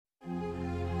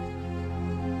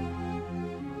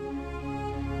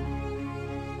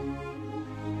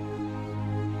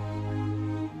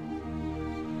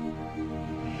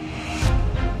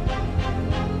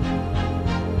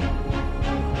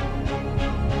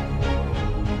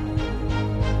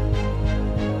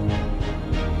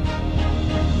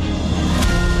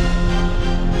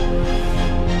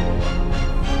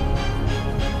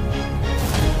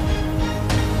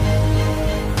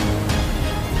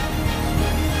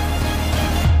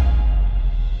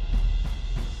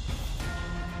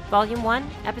Volume 1,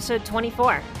 Episode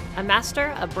 24, A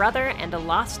Master, a Brother, and a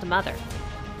Lost Mother.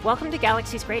 Welcome to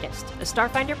Galaxy's Greatest, a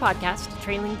Starfinder podcast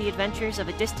trailing the adventures of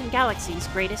a distant galaxy's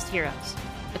greatest heroes.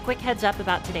 A quick heads up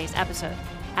about today's episode.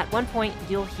 At one point,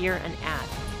 you'll hear an ad.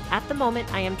 At the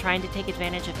moment, I am trying to take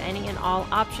advantage of any and all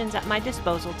options at my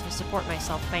disposal to support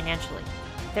myself financially.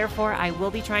 Therefore, I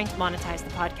will be trying to monetize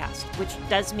the podcast, which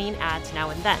does mean ads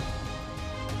now and then.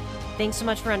 Thanks so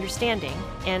much for understanding,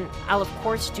 and I'll of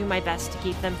course do my best to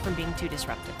keep them from being too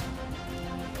disruptive.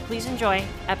 Please enjoy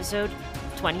episode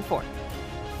 24.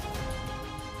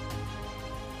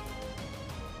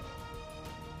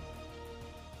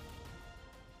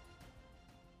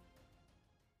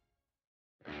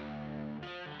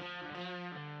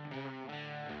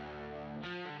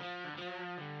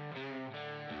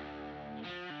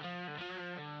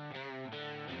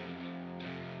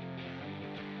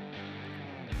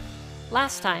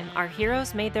 Last time, our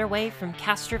heroes made their way from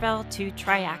Castrovel to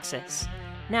Triaxis.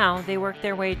 Now, they work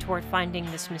their way toward finding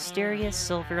this mysterious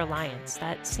Silver Alliance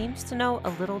that seems to know a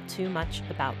little too much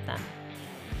about them.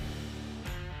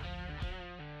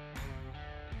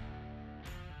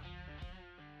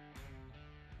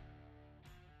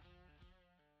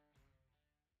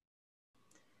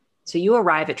 So you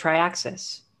arrive at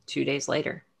Triaxis 2 days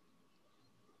later.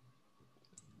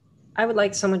 I would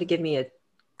like someone to give me a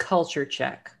culture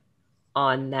check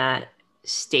on that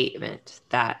statement,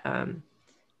 that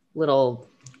little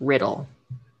riddle.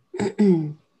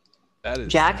 That is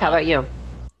Jack, how about you?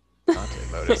 not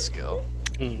a motive skill.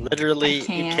 Literally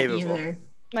incapable. Either.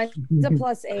 Mine's a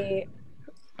 +8.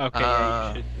 Okay,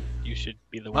 yeah, you should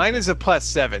be the one. Mine is a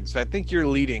 +7, so I think you're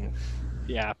leading.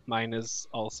 Yeah, mine is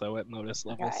also at modus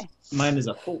levels. Okay. Mine is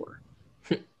a 4.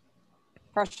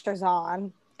 Pressure's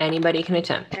on. Anybody can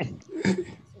attempt.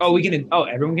 Oh, we can. Oh,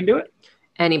 everyone can do it.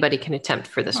 Anybody can attempt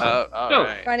for this one. All No.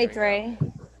 right. 23.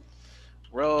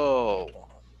 Roll.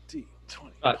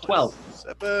 D20. 12.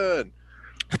 7.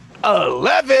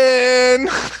 11.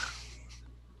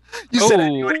 You said Oh.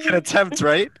 anyone can attempt,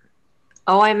 right?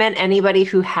 Oh, I meant anybody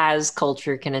who has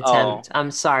culture can attempt. Oh. I'm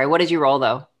sorry. What did you roll,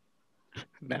 though?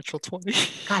 Natural 20.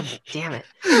 God damn it.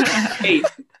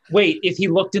 Wait. If he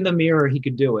looked in the mirror, he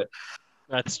could do it.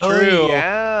 That's true. Oh,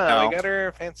 yeah. No. I got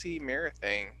her fancy mirror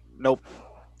thing. Nope.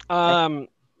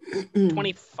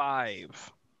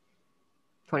 25.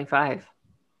 25.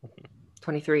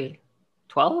 23.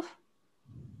 12?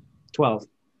 12.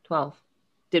 12.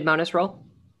 Did Monas roll?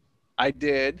 I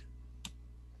did.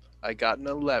 I got an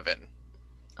 11.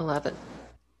 11.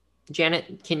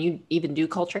 Janet, can you even do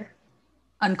culture?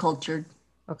 Uncultured.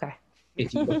 Okay.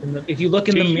 If you look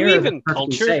in Do the you mirror, even that's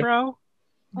perfectly culture, safe. bro?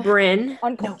 Bryn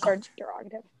Uncultured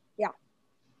derogative.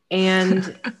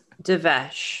 and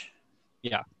Devesh.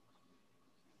 Yeah.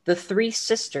 The three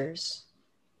sisters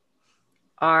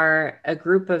are a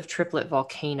group of triplet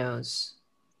volcanoes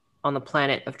on the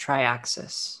planet of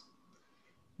Triaxis.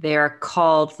 They are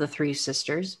called the Three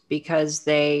Sisters because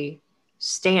they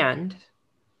stand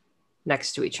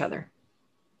next to each other.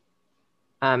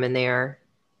 And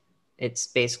it's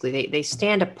basically, they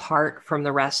stand apart from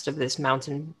the rest of this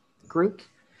mountain group.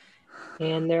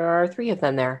 And there are 3 of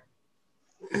them there.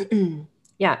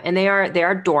 Yeah, and they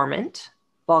are dormant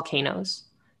volcanoes.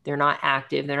 They're not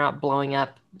active. They're not blowing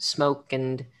up smoke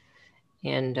and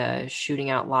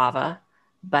shooting out lava,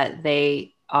 but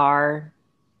they are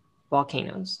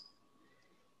volcanoes.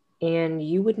 And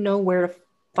you would know where to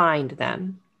find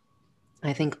them.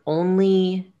 I think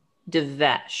only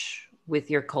Devesh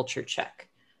with your culture check.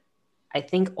 I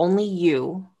think only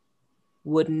you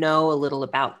would know a little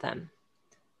about them.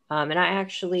 And I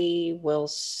actually will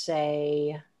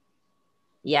say,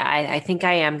 yeah, I think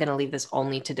I am going to leave this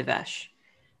only to Devesh.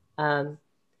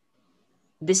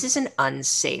 This is an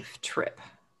unsafe trip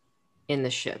in the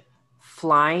ship.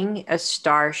 Flying a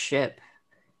starship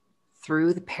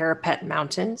through the Parapet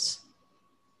Mountains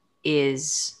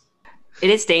is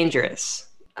dangerous.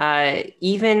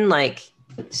 Even like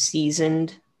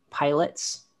seasoned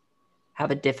pilots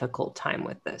have a difficult time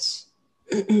with this.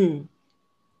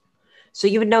 So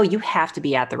you would know you have to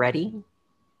be at the ready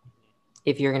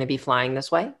if you're going to be flying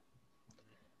this way.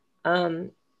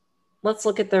 Let's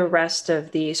look at the rest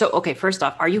of the... So, okay, first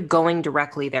off, are you going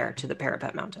directly there to the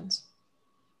Parapet Mountains?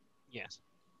 Yes.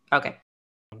 Okay.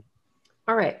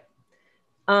 All right.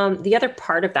 The other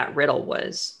part of that riddle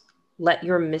was let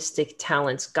your mystic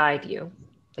talents guide you,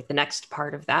 like the next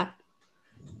part of that.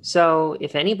 So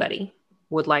if anybody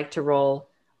would like to roll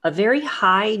a very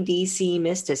high DC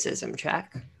mysticism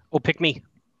check. Oh, pick me.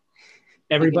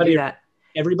 Everybody, that.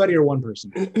 everybody, or one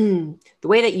person. The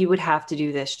way that you would have to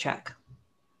do this check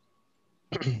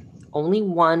Only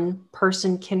one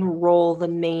person can roll the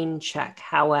main check.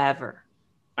 However,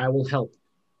 I will help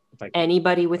if I can.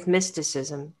 anybody with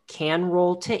mysticism can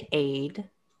roll to aid.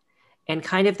 And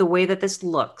kind of the way that this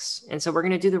looks, and so we're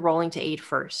going to do the rolling to aid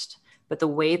first, but the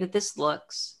way that this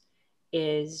looks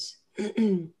is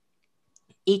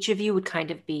each of you would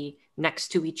kind of be next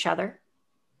to each other,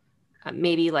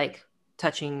 maybe like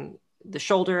touching the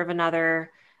shoulder of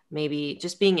another, maybe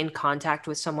just being in contact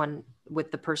with someone,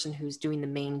 with the person who's doing the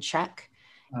main check.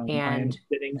 I am And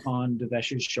sitting on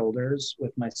Devesh's shoulders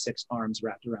with my 6 arms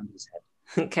wrapped around his head.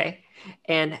 okay,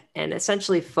 and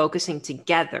essentially focusing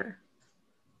together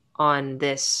on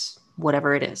this,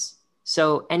 whatever it is.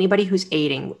 So anybody who's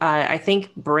aiding, I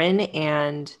think Bryn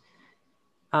and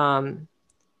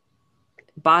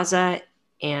Baza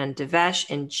and Devesh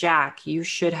and Jack, you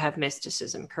should have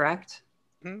mysticism, correct?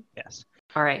 Yes.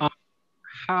 All right.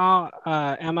 How,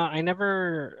 Emma? I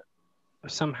never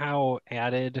somehow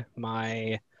added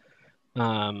my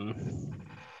Varaka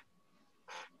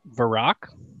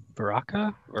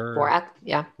or Borak,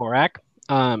 yeah. Borak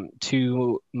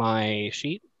to my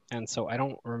sheet, and so I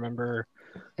don't remember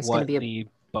It's going to what be the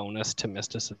bonus to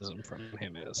mysticism from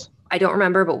him is. I don't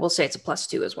remember, but we'll say it's a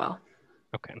 +2 as well.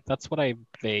 Okay, that's what I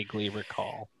vaguely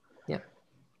recall. Yeah.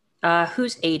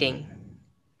 Who's aiding?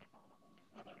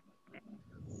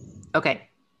 Okay.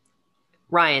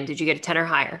 Ryan, did you get a 10 or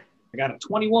higher? I got a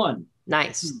 21.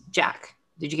 Nice. Jack,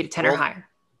 did you get a 10 or Roll- higher?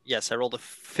 Yes, I rolled a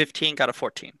 15, got a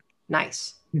 14.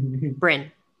 Nice.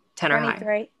 Bryn, 10 or higher.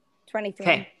 23. 23.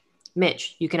 Okay.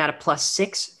 Mitch, you can add a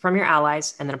 +6 from your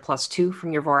allies and then a +2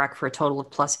 from your Vorak for a total of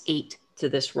 +8 to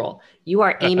this roll. You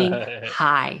are aiming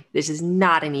high. This is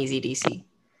not an easy DC.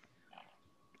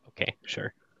 Okay,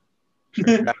 sure.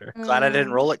 Glad I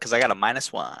didn't roll it because I got a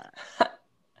 -1.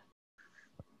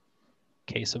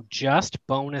 Okay, so just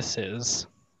bonuses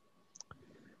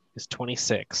is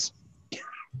 26.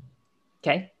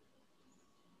 Okay.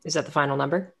 Is that the final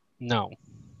number? No.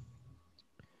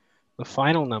 The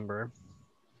final number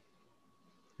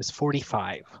is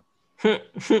 45.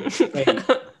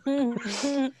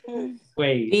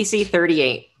 Wait. DC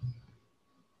 38.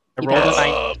 I You rolled,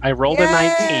 pass. I rolled Yeah. a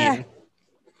 19.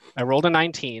 I rolled a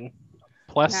 19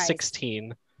 plus Nice.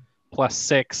 16 plus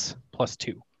 6 plus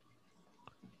 2.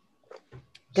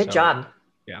 Good So, job.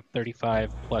 Yeah,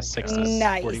 35 plus 6 is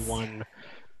Nice. 41.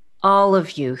 All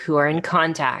of you who are in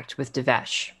contact with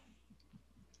Devesh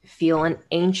feel an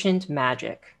ancient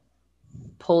magic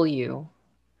pull you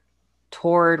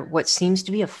toward what seems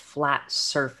to be a flat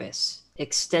surface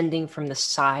extending from the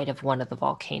side of one of the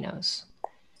volcanoes.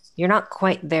 You're not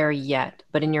quite there yet,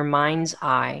 but in your mind's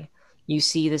eye, you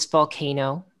see this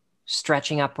volcano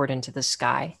stretching upward into the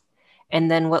sky,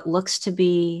 and then what looks to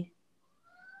be,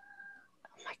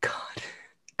 oh my God.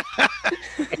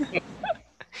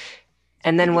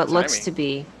 And then Good what looks timing. to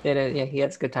be, yeah, he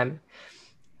has good time.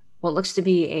 What looks to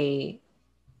be a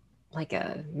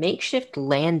makeshift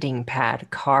landing pad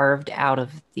carved out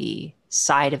of the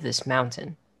side of this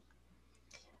mountain.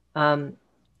 The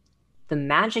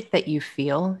magic that you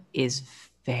feel is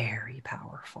very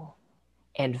powerful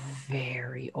and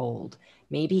very old.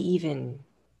 Maybe even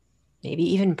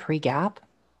pre-gap.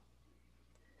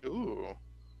 Ooh.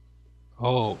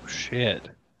 Oh, shit.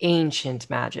 Ancient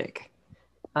magic.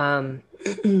 Are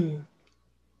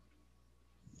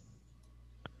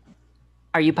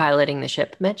you piloting the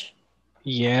ship, Mitch?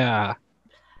 Yeah.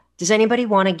 Does anybody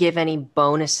want to give any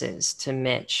bonuses to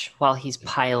Mitch while he's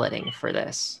piloting for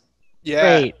this?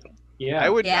 Yeah. Great. Yeah. I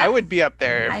would Yeah. I would be up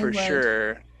there I for would.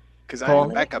 sure. Because Cool. I'm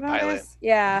backup pilot.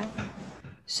 Yeah.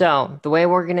 So the way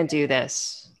we're going to do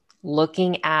this,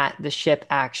 looking at the ship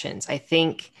actions, I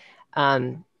think, let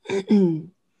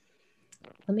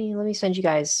me send you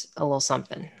guys a little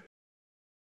something.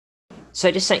 So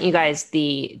I just sent you guys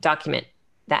the document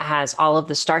that has all of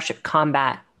the Starship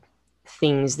combat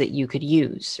things that you could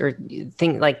use, or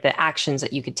like the actions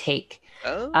that you could take.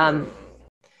 Oh.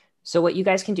 So what you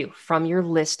guys can do from your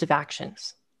list of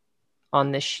actions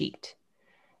on this sheet,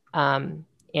 and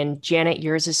Janet,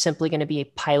 yours is simply going to be a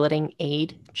piloting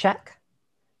aid check.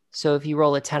 So if you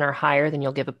roll a 10 or higher, then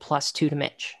you'll give a +2 to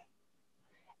Mitch.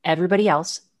 Everybody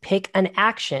else, pick an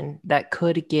action that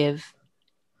could give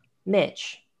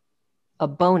Mitch a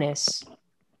bonus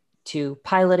to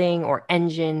piloting or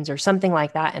engines or something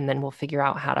like that, and then we'll figure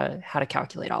out how to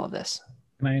calculate all of this.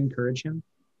 Can I encourage him?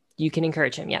 You can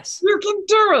encourage him, yes. You can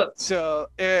do it! So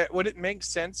would it make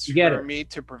sense You get for it. me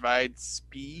to provide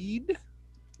speed?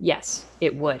 Yes,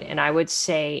 it would. And I would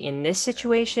say in this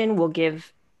situation, we'll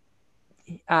give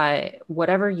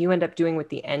whatever you end up doing with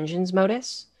the engines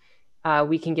modus,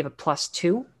 we can give a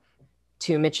 +2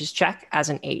 to Mitch's check as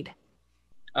an aid.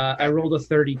 I rolled a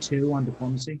 32 on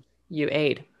diplomacy. You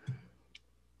aid.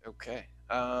 Okay.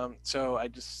 So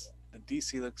the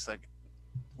DC looks like.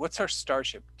 What's our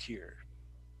starship tier?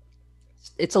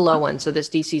 It's a low one, so this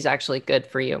DC is actually good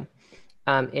for you.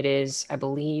 It is, I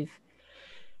believe,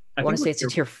 I want to say it's a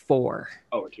tier 4.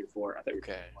 Oh, a tier 4. I thought you were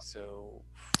Okay, so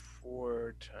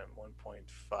 4 times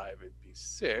 1.5 would be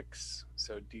 6.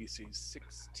 So DC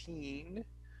 16.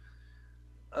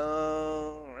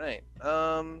 Right.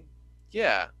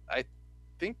 Yeah, I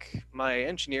think my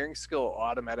engineering skill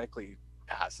automatically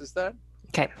passes that.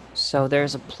 Okay, so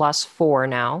there's a +4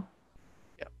 now.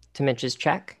 Yep. To Mitch's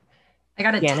check. I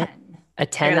got a Janet? 10. A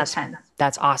 10. I got That's a 10.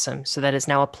 That's awesome. So that is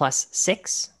now a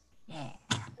 +6. Yeah.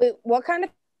 Wait, what kind of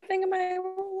thing am I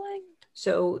rolling?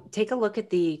 So take a look at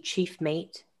the chief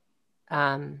mate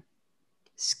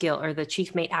skill or the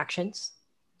chief mate actions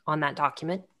on that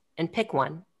document and pick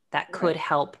one that could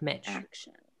help Mitch.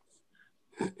 Actions.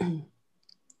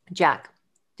 Jack,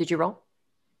 did you roll?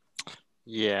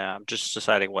 Yeah, I'm just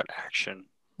deciding what action.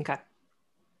 Okay.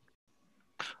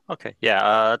 Okay,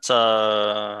 yeah, it's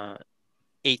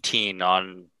 18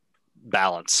 on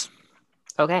balance.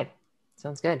 Okay,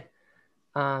 sounds good.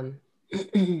 That'll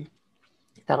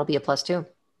be a +2.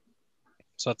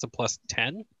 So that's a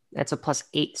 +10 That's a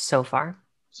 +8 so far.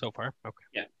 so far. Okay.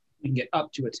 Yeah, we can get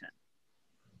up to a 10.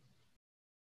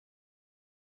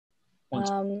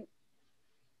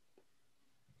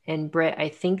 And Britt, I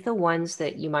think the ones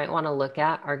that you might want to look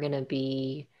at are going to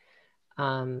be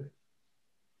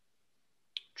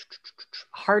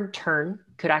hard turn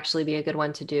could actually be a good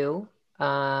one to do.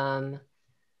 And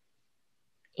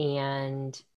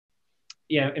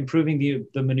yeah, improving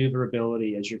the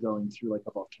maneuverability as you're going through like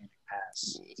a volcanic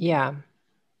pass. Yeah.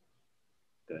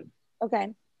 Good.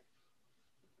 Okay.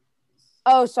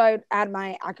 Oh, so I would add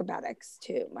my acrobatics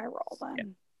to my roll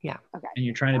then. Yeah. Okay. And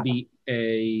you're trying to beat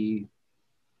a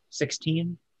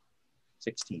 16?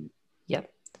 16.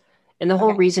 Yep. And the whole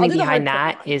Okay. reasoning I'll do the behind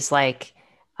hard that turn is like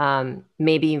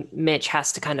maybe Mitch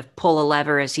has to kind of pull a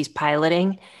lever as he's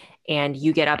piloting, and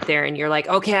you get up there and you're like,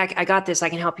 okay, I got this. I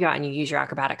can help you out. And you use your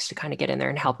acrobatics to kind of get in there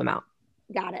and help him out.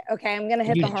 Got it. Okay, I'm gonna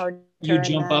hit You- the hard turn. You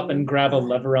jump up then. and grab a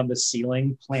lever on the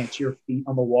ceiling, plant your feet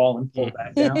on the wall, and pull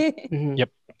back down. Mhm. Yep.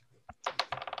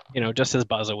 Just as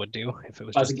Baza would do if it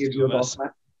was Does just it the give two you a of ball us.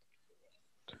 slap?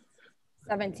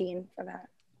 17 for that.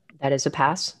 That is a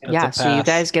pass. That's yeah. a So you pass.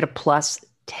 guys get a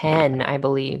 +10, I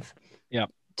believe. Yep.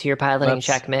 To your piloting That's-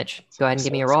 check, Mitch. Go ahead and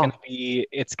give me a it's roll.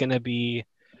 It's gonna be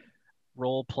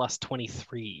roll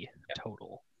 +23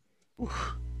 total.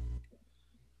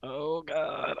 Oh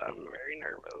god, I'm very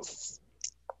nervous.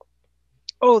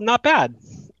 Oh, not bad.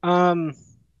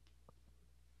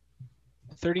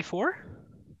 34?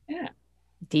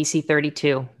 DC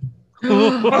 32.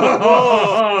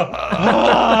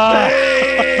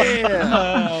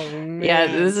 Yeah,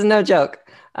 this is no joke.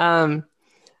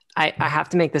 I have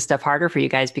to make this stuff harder for you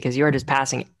guys because you are just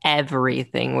passing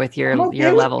everything with your I'm okay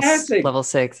with level passing. level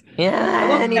 6. Yeah,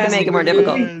 love I need to make passing it more with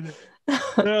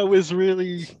difficult. That was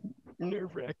really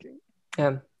nerve-wracking.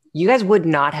 You guys would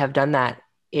not have done that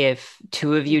if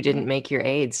two of you didn't make your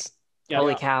aids. Yeah.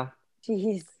 Holy cow.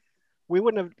 Jeez. We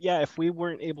wouldn't have, if we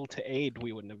weren't able to aid,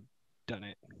 we wouldn't have done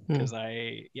it. Hmm. Because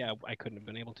I couldn't have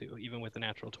been able to. Even with the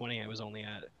natural 20, I was only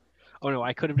at, oh no,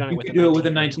 I could have done it You with could a do it 19 with a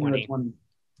or 19 or a 20. 20.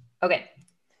 Okay.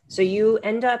 So you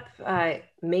end up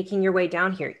making your way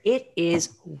down here. It is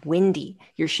windy.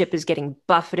 Your ship is getting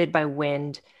buffeted by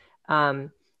wind.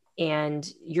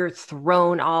 And you're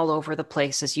thrown all over the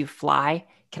place as you fly.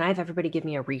 Can I have everybody give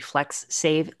me a reflex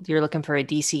save? You're looking for a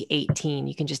DC 18.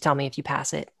 You can just tell me if you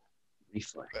pass it.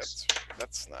 Reflex.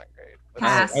 That's not great.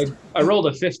 Pass. I rolled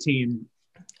a 15,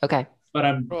 Okay. but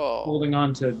I'm Roll. holding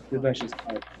on to Devesh's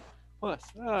type.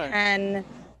 +9. And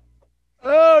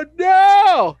Oh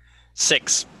no!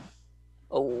 6.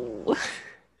 Oh.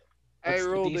 I What's the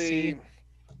rolled DC?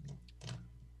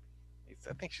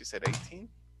 I think she said 18.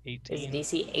 It's 18.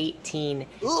 DC 18.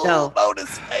 Ooh, So-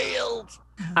 bonus failed.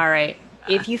 All right.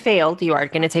 If you failed, you are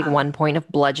going to take 1 point of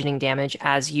bludgeoning damage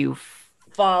as you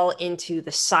fall into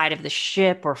the side of the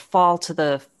ship or fall to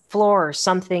the floor or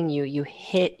something. You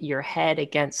hit your head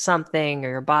against something or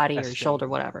your body or your Testing. shoulder,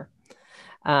 whatever.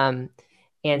 And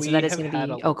so We that is have going to had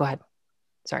be. a- Oh, go ahead.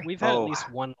 Sorry. We've had Oh. at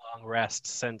least one long rest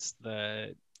since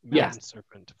the Yeah. mountain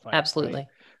serpent fight. Absolutely. right?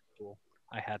 Cool.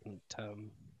 I hadn't.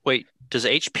 Wait, does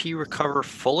HP recover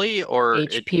fully or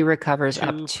HP recovers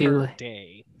up 2 to per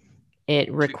day. it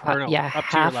or requires no, up to your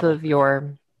half level. of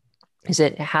your. Is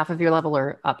it half of your level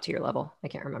or up to your level? I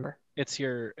can't remember. It's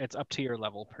up to your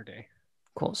level per day.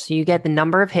 Cool. So you get the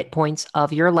number of hit points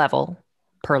of your level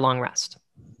per long rest.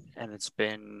 and it's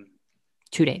been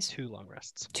 2 days, 2 long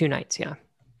rests. 2 nights. Yeah.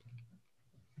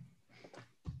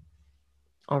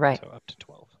 All right. So up to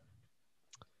 12.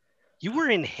 You were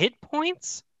in hit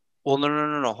points? Well,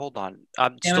 no. Hold on.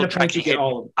 I'm still Stamina points, tracking you get hit.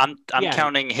 all of them. I'm Yeah.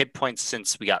 counting hit points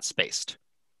since we got spaced.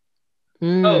 Oh,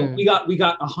 Mm. we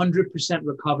got 100%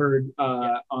 recovered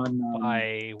on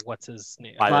By what's his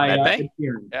name? By the by med bay?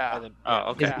 Imperium. Yeah.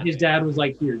 Oh, okay. His dad was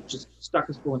like, here, just stuck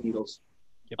us full of needles.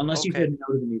 Yep. Unless you Okay. said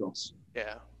no to the needles.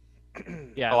 Yeah.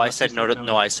 Yeah. Oh, I unless you said no to no.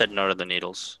 no. I said no to the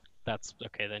needles. That's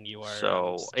okay. Then you are.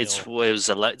 So still...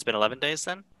 it's been 11 days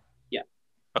then. Yeah.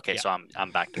 Okay, Yeah. so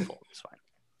I'm back to full. It's fine.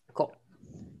 Cool.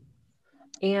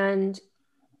 And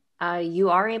you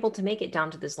are able to make it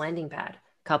down to this landing pad.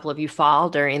 A couple of you fall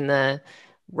during the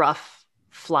rough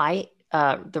flight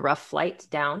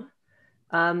down.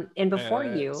 And before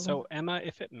you. So Emma,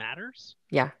 if it matters.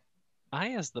 Yeah.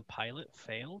 I, as the pilot,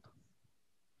 failed.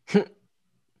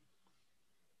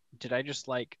 Did I just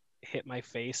like hit my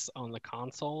face on the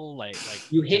console? Like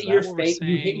You hit is your that what we're face.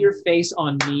 You hit saying? your face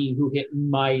on me, who hit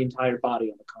my entire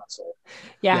body on the console.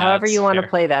 Yeah, Yeah, however that's you want to fair.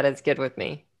 play that, it's good with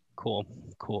me. Cool.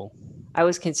 I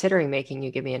was considering making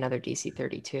you give me another DC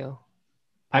 32.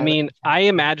 I mean, I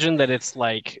imagine that it's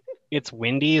like it's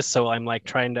windy, so I'm like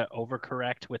trying to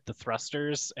overcorrect with the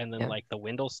thrusters, and then Yeah. like the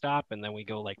wind will stop, and then we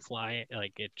go like fly.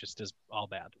 Like it just is all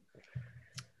bad.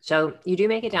 So you do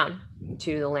make it down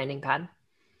to the landing pad,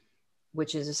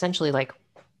 which is essentially like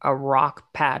a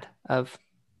rock pad of,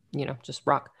 just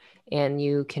rock. And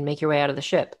you can make your way out of the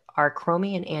ship. Are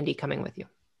Chromie and Andy coming with you?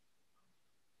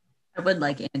 I would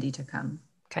like Andy to come.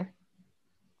 Okay.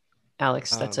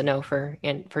 Alex, that's a no for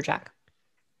Jack.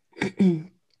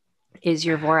 Is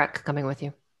your Vorak coming with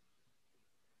you?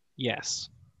 Yes.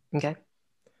 Okay.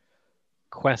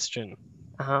 Question.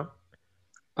 Uh-huh.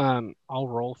 I'll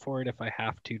roll for it if I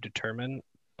have to determine,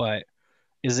 but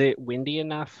is it windy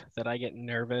enough that I get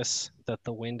nervous that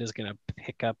the wind is going to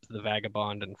pick up the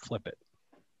vagabond and flip it?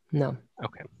 No.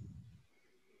 Okay.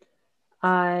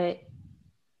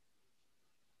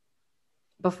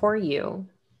 Before you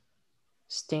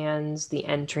stands the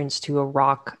entrance to a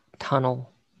rock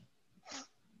tunnel.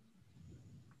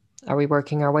 Are we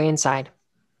working our way inside?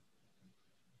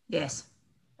 Yes.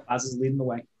 Baza's leading the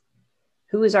way.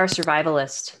 Who is our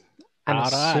survivalist? I'm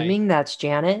Not I. assuming that's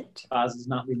Janet Baza's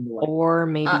not leading the way. or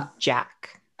maybe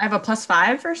Jack. I have a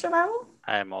 +5 for survival.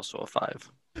 I am also a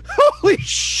 5. Holy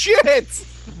shit!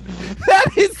 That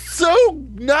is so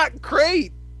not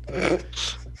great.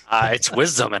 It's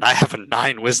wisdom, and I have a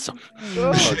 9 wisdom.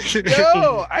 Oh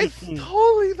no! I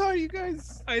totally thought you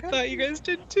guys. I thought you guys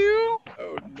did too.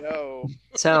 Oh no!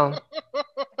 So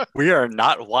We are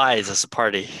not wise as a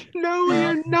party. No,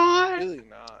 you're not. Really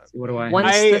not. What do I have? once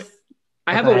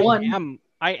I have Okay. a 1.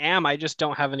 I am. I just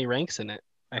don't have any ranks in it.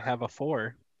 I have a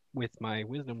 4 with my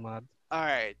wisdom mod. All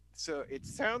right. So it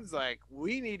sounds like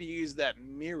we need to use that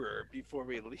mirror before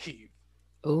we leave.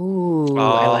 Ooh,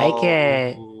 I like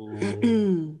it.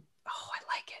 Ooh. Oh, I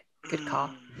like it. Good call.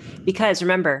 Because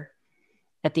remember,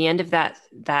 at the end of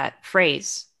that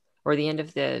phrase, or the end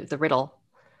of the riddle,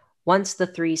 once the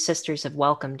 3 sisters have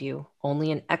welcomed you,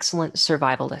 only an excellent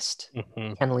survivalist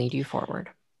Mhm. can lead you forward.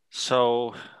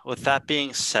 So, with that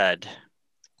being said,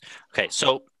 okay,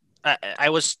 so I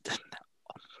was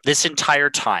this entire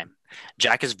time,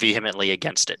 Jack is vehemently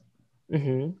against it.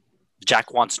 Mm-hmm.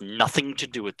 Jack wants nothing to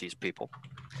do with these people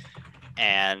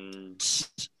and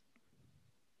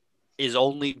is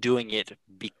only doing it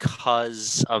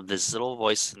because of this little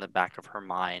voice in the back of her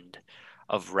mind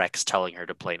of Rex telling her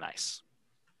to play nice.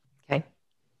 Okay.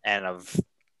 And of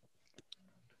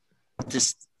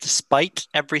this, despite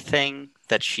everything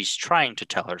that she's trying to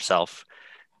tell herself,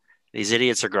 these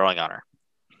idiots are growing on her.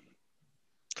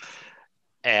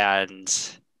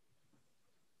 And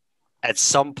at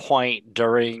some point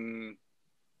during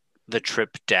the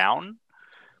trip down,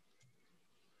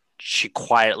 she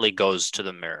quietly goes to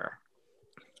the mirror.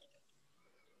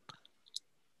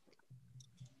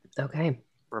 Okay.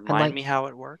 Remind me how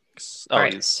it works. All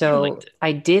right. you So linked it.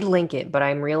 I did link it, but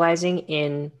I'm realizing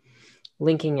in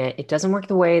linking it, it doesn't work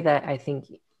the way that I think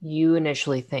you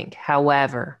initially think.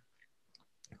 However,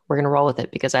 we're going to roll with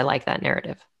it because I like that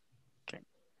narrative. Okay.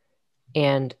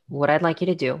 And what I'd like you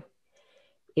to do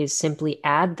is simply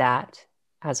add that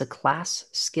as a class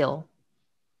skill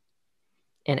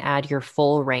and add your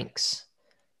full ranks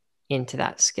into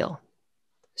that skill.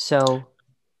 So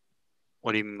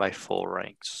What do you mean by full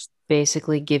ranks?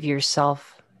 basically give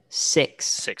yourself 6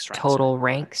 6 ranks. total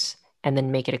ranks and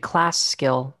then make it a class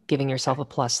skill, giving yourself a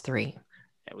 +3.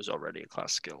 It was already a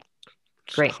class skill.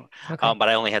 Great. So, Okay. but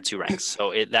I only had 2 ranks,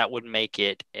 so that would make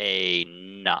it a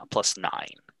 +9.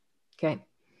 Okay.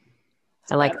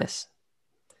 I like this.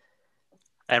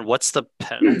 And what's the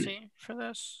penalty for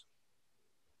this?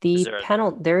 The there a-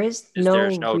 penalty, there's There's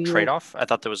no no real trade-off? I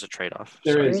thought there was a trade-off.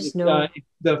 There Sorry. is. is no-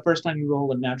 The first time you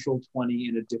roll a natural 20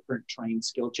 in a different trained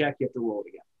skill check, you have to roll it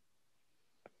again.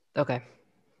 Okay.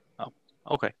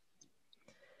 Okay.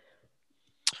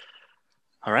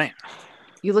 All right.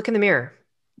 You look in the mirror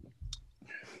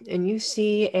and you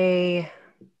see a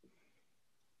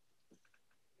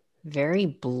very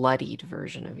bloodied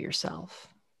version of yourself.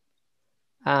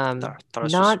 Thought it was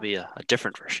supposed to Not be a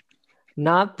different version.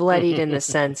 not bloodied in the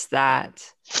sense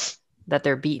that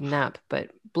they're beaten up,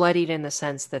 but bloodied in the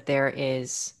sense that there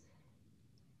is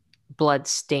blood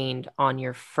stained on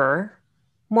your fur,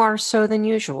 more so than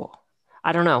usual.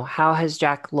 I don't know. How has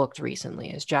Jack looked recently?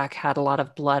 Has Jack had a lot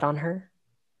of blood on her?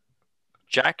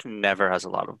 Jack never has a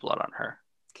lot of blood on her.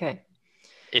 Okay.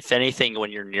 If anything,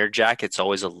 when you're near Jack, it's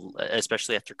always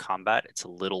especially after combat, it's a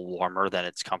little warmer than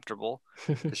it's comfortable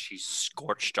because she's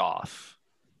scorched off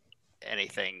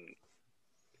anything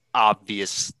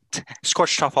obvious,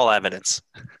 scorched off all evidence.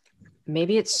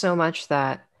 Maybe it's so much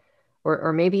that,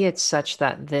 or maybe it's such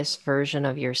that this version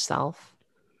of yourself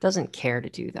doesn't care to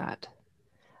do that.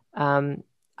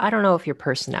 I don't know if your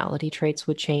personality traits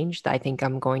would change. I think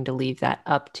I'm going to leave that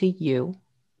up to you.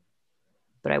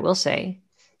 But I will say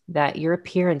that your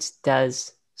appearance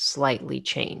does slightly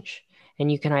change.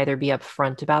 And you can either be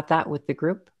upfront about that with the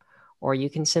group, or you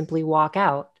can simply walk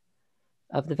out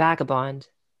of the vagabond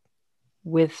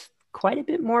with quite a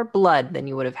bit more blood than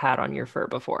you would have had on your fur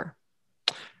before.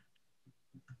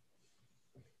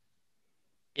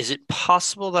 Is it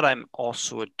possible that I'm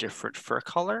also a different fur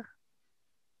color?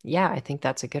 Yeah, I think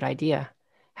that's a good idea.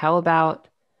 How about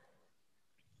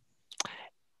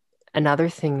another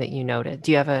thing that you noted?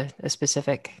 Do you have a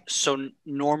specific? So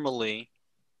normally,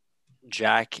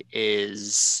 Jack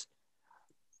is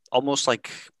almost like,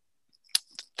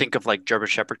 think of like German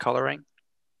Shepherd coloring.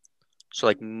 So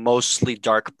like mostly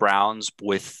dark browns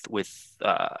with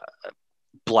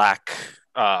black,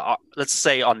 let's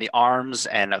say on the arms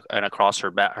and across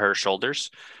her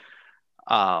shoulders.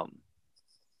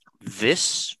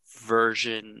 This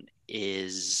version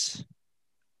is,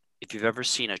 if you've ever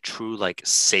seen a true like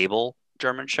sable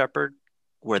German Shepherd,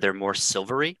 where they're more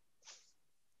silvery,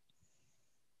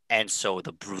 and so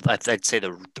I'd say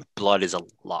the blood is a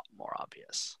lot more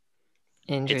obvious.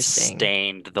 It's Interesting.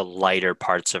 stained the lighter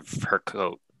parts of her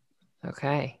coat.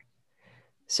 Okay.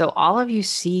 So all of you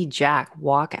see Jack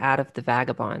walk out of the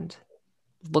vagabond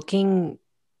looking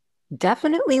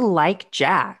definitely like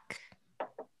Jack,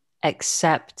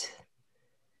 except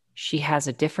she has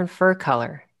a different fur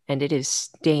color and it is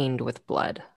stained with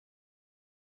blood.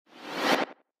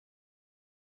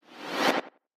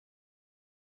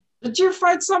 Did you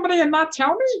fight somebody and not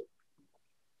tell me?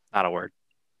 Not a word.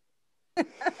 I'm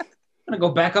gonna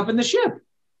go back up in the ship.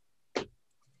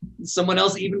 Is someone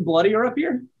else even bloodier up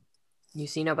here? You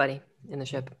see nobody in the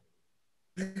ship.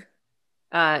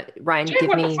 Ryan, Jake,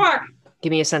 what the fuck?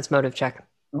 give me a sense motive check.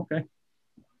 Okay.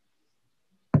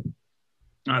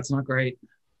 Oh, it's not great.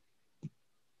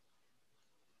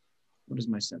 What is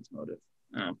my sense motive?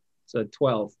 Oh, it's a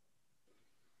 12.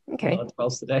 Okay.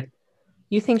 12 today.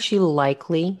 You think she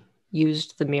likely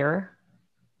used the mirror?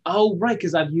 Oh, right,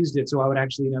 because I've used it, so I would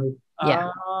actually know. Yeah.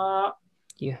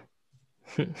 Yeah.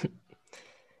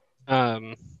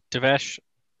 Devesh,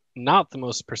 not the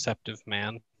most perceptive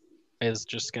man, is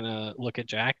just gonna look at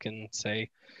Jack and say,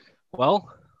 well,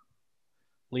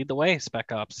 lead the way,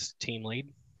 Spec Ops team lead.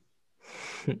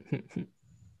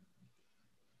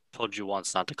 Told you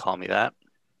once not to call me that.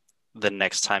 The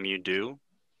next time you do,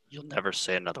 you'll never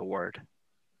say another word.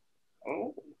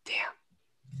 Oh, Damn.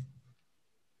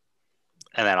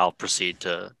 And then I'll proceed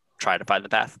to try to find the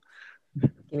path.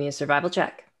 Give me a survival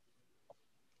check.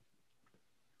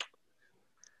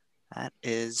 That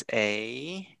is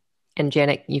a... And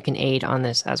Janet, you can aid on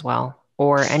this as well.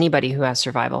 Or anybody who has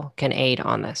survival can aid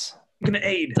on this. I'm gonna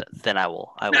aid. Then I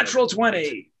will. Natural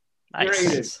 20. Nice.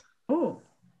 You're aided. Oh,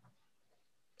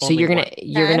 So Only you're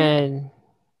one. gonna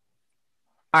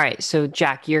all right, so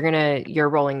Jack, you're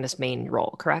rolling this main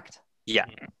roll, correct? Yeah.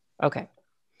 Okay.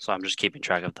 So I'm just keeping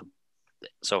track of them.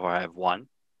 So far I have one.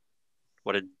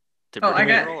 What did Oh, I Bryn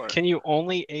got- roll, or- Can you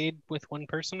only aid with one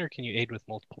person, or can you aid with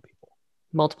multiple people?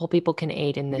 Multiple people can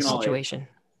aid in this can all aid. situation.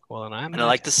 Well, then I'm And I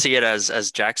like to see it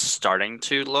as Jack's starting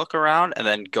to look around and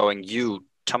then going, you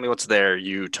tell me what's there,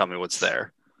 you tell me what's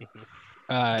there.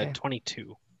 Okay.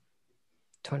 22.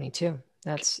 22.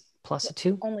 That's plus a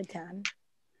 2. Only 10.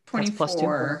 That's plus 2.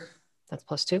 24. That's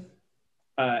plus 2.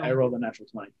 I rolled a natural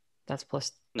 20. That's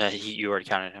plus. No, you already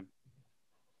counted him.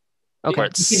 Okay. Or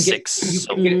it's You can get- 6. you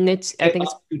So can get- I think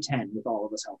it's up to 10 with all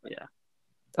of us helping. Yeah.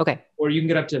 okay. Or you can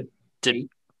get up to did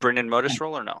Bryn and Modus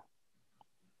roll or no?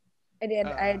 I did.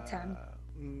 I had 10.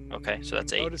 Okay, so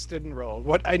that's 8. Otis didn't roll.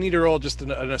 What I need to roll just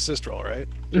an assist roll, right?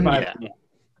 Survival. Yeah.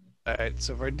 All right.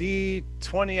 So for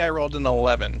D20, I rolled an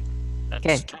 11.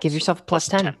 Okay, give yourself a plus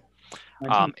 10.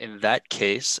 In that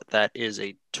case, that is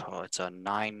it's a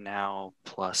 9 now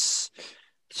plus,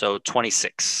 so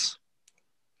 26.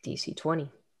 DC 20.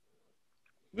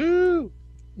 Woo!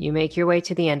 You make your way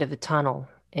to the end of the tunnel,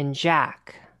 and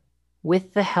Jack,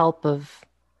 with the help of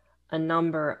a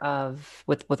number of,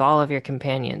 with all of your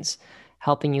companions,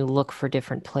 helping you look for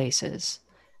different places,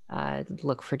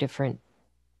 look for different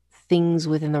things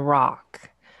within the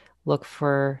rock, look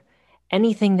for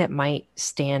anything that might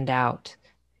stand out.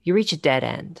 You reach a dead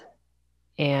end,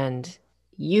 and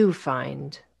you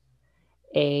find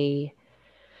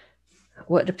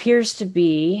what appears to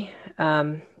be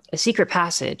a secret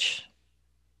passage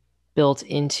built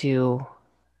into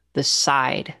the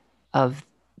side of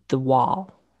the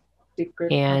wall.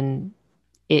 Secret. And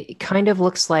it kind of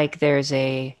looks like there's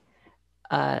a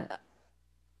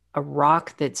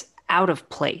rock that's out of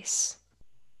place.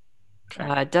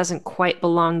 Doesn't quite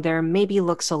belong there, maybe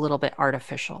looks a little bit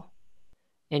artificial.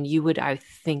 And you would, I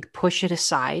think, push it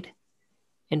aside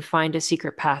and find a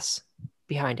secret pass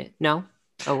behind it. No?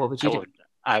 Oh, what would you do?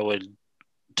 I would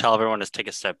tell everyone to take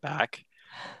a step back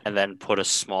and then put a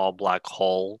small black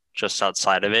hole just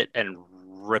outside of it and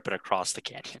rip it across the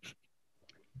canyon.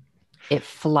 It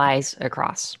flies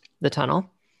across the tunnel,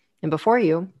 and before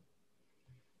you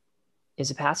is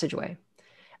a passageway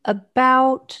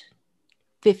about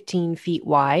 15 feet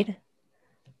wide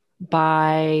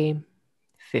by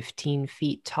 15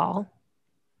 feet tall.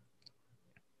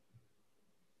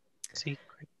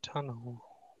 Secret tunnel.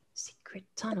 Secret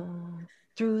tunnel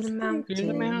through the mountains. Through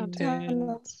the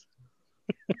mountains.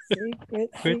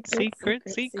 Secret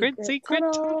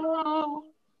tunnel.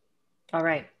 All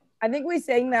right. I think we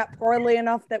sang that poorly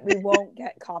enough that we won't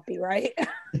get copyright.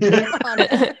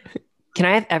 Can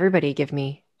I have everybody give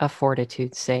me a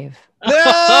fortitude save? No!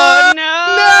 Oh,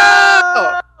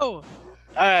 No! no! All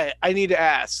right. I need to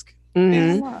ask: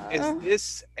 Mhm. is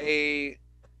this a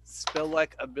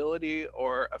spell-like ability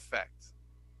or effect?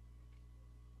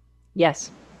 Yes.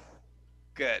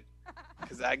 Good,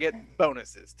 because I get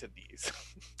bonuses to these.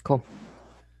 Cool.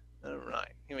 All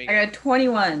right. Here we I go. got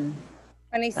 21.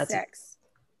 26.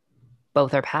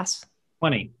 Both are pass.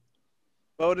 20.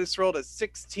 Bonus rolled a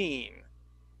 16.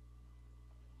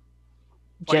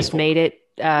 Just 24. made it.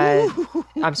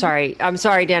 I'm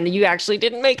sorry, Dan. You actually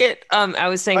didn't make it. I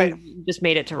was saying Right. you just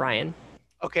made it to Ryan.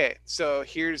 Okay, so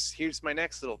here's my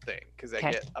next little thing, because I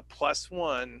Okay. get a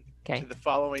 +1 Okay. to the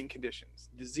following conditions: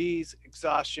 disease,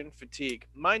 exhaustion, fatigue,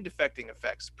 mind-affecting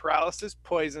effects, paralysis,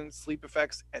 poison, sleep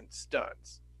effects, and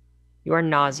stuns. You are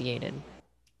nauseated.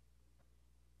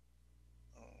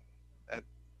 That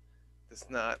does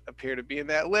not appear to be in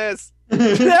that list.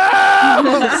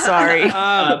 Sorry.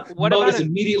 What Modus about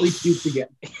immediately puked again.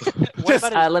 what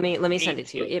about an Let me send it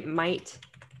to you. 18?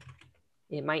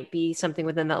 It might be something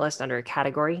within that list under a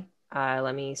category.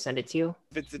 Let me send it to you.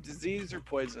 If it's a disease or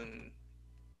poison,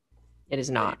 It is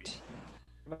not.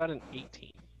 What about an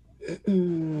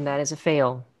 18? That is a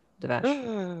fail,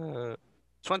 Devesh.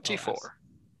 24.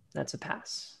 That's a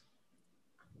pass.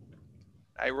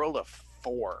 I rolled a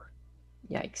 4.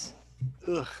 Yikes.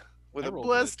 Ugh, with I a rolled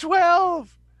 +12.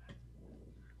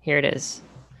 Here it is.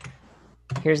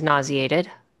 Here's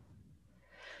nauseated.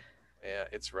 Yeah,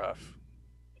 it's rough.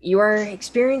 You are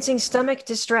experiencing stomach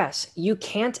distress. You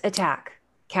can't attack,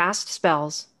 cast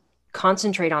spells,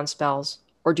 concentrate on spells,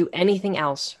 or do anything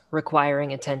else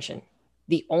requiring attention.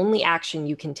 The only action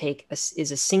you can take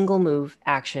is a single move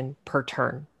action per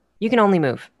turn. You can only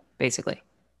move, basically.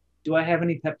 Do I have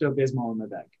any Pepto-Bismol in my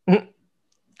bag?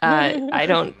 I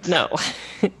don't know.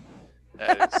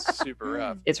 That is super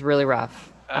rough. It's really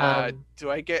rough.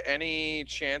 Do I get any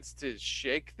chance to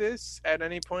shake this at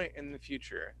any point in the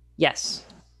future? Yes,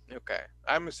 Okay.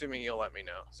 I'm assuming you'll let me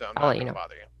know, so I'm I'll not let going you to know.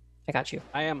 bother you. I got you.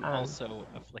 I am also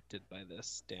afflicted by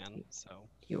this, Dan, so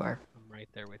You are. I'm right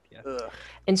there with you. Ugh.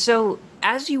 And so,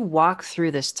 as you walk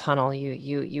through this tunnel,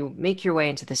 you make your way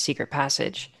into the secret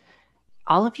passage.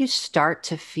 All of you start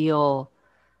to feel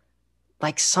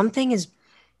like something is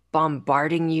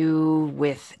bombarding you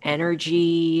with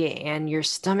energy, and your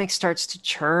stomach starts to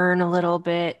churn a little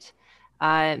bit.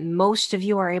 Most of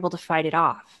you are able to fight it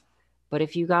off, but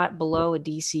if you got below a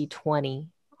DC 20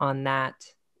 on that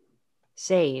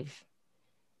save,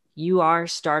 you are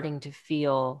starting to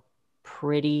feel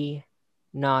pretty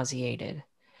nauseated.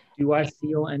 Do I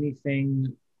feel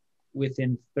anything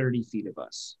within 30 feet of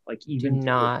us? Like even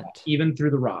not. Even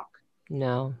through the rock?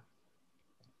 No.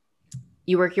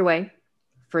 You work your way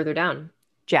further down.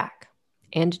 Jack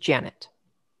and Janet.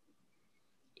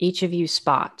 each of you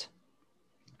spot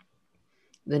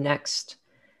the next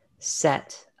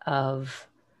set of,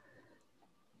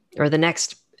 or the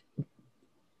next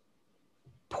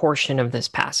portion of this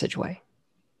passageway.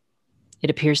 It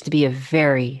appears to be a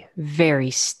very,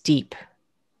 very steep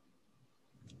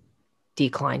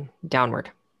decline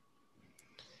downward,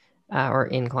 or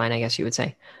incline, I guess you would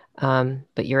say.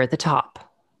 But you're at the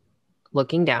top,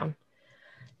 looking down.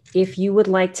 If you would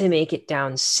like to make it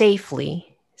down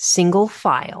safely, single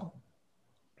file,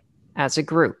 as a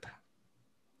group,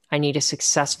 I need a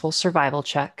successful survival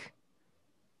check,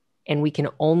 and we can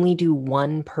only do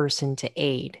one person to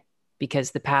aid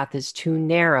because the path is too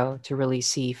narrow to really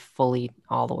see fully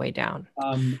all the way down.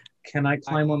 Can I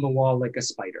climb on the wall like a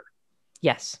spider?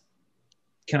 Yes.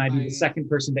 Can I be the second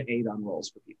person to aid on rolls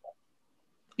for people?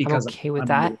 I'm okay with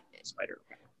that. Spider.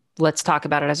 Let's talk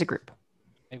about it as a group.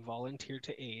 I volunteer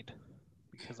to aid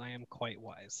because I am quite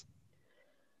wise.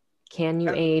 Can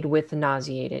you aid with the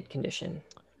nauseated condition?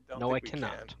 No, I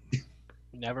cannot.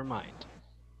 Never mind.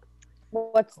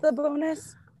 What's the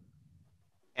bonus?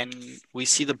 And we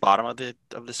see the bottom of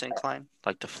this incline,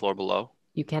 like the floor below.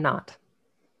 You cannot.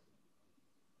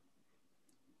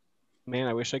 Man,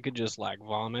 I wish I could just like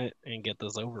vomit and get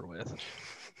this over with.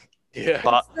 Yeah.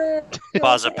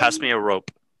 Baza, pass me a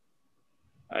rope.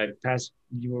 I pass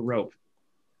you a rope.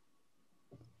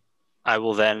 I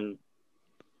will then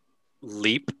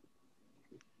leap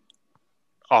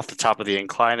off the top of the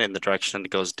incline in the direction that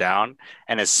it goes down.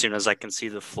 And as soon as I can see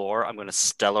the floor, I'm going to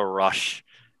stellar rush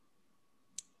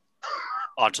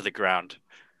onto the ground.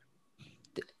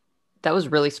 That was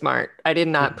really smart. I did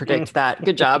not predict that.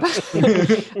 Good job.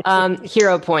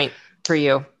 Hero point for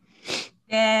you.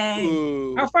 Yay.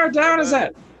 Ooh. How far down is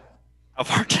it? How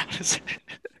far down is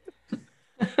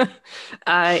it?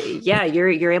 Yeah,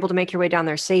 you're able to make your way down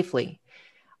there safely.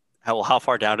 How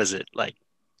far down is it? Like,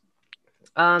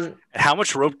 Um, how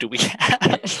much rope do we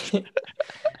have?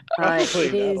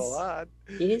 Probably not a lot.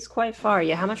 It is quite far.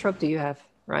 Yeah, how much rope do you have,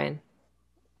 Ryan?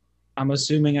 I'm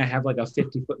assuming I have like a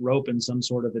 50-foot rope in some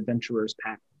sort of adventurer's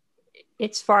pack.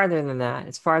 It's farther than that.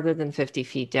 It's farther than 50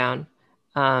 feet down.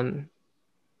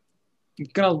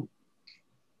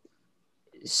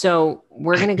 So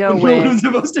we're gonna go what I'm with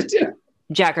supposed to do.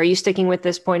 Jack. Are you sticking with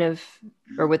this point of,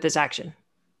 or with this action?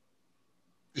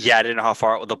 Yeah, I didn't know how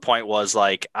far. The point was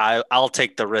like, I'll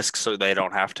take the risk so they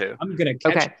don't have to. I'm gonna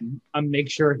catch him and make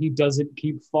sure he doesn't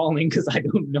keep falling because I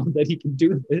don't know that he can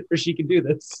do this or she can do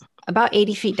this. About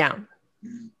 80 feet down.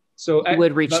 So You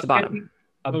would reach about the bottom.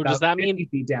 About does that 50 mean-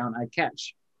 feet down? I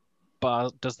catch.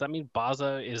 Does that mean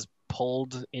Baza is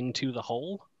pulled into the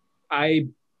hole? I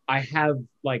have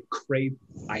like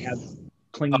I have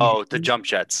clinging. Oh, the jump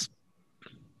jets.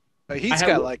 He's I have-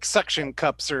 got like suction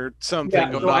cups or something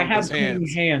Yeah, going so I on with have his clinging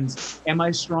hands. hands. Am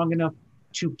I strong enough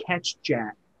to catch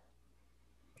Jack?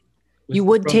 You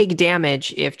would take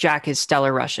damage if Jack is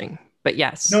stellar rushing, but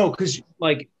yes. No, because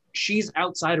like she's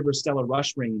outside of her stellar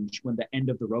rush range when the end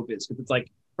of the rope is, because it's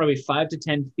like probably 5 to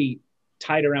 10 feet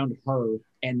tied around her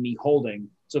and me holding,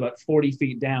 so about 40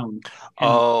 feet down.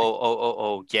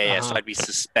 And Yeah. So I'd be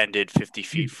suspended 50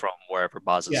 feet from wherever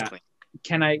Baza's Yeah. clean.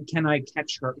 Can I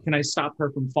catch her? Can I stop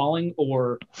her from falling,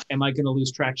 or am I going to lose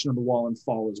traction on the wall and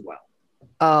fall as well?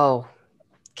 Oh,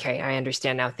 okay. I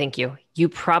understand now. Thank you. You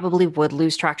probably would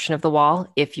lose traction of the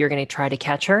wall if you're going to try to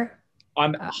catch her.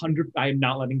 I'm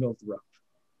not letting go of the rope.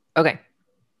 Okay.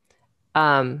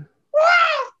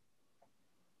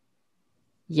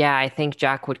 Yeah, I think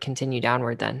Jack would continue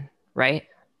downward then, right?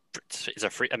 Is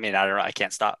it free? I mean, I don't know. I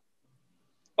can't stop.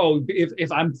 Oh,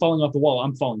 if I'm falling off the wall,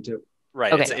 I'm falling too.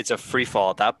 Right. Okay. It's a free fall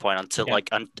at that point until Yeah.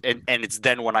 and it's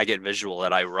then when I get visual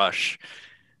that I rush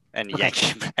and yank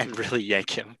him and really yank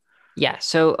him. Yeah.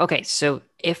 So, okay. So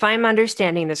if I'm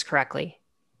understanding this correctly,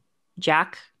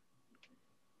 Jack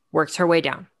works her way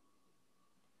down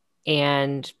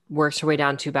and works her way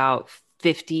down to about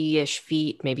 50-ish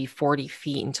feet, maybe 40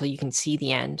 feet until you can see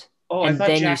the end. Oh, And I thought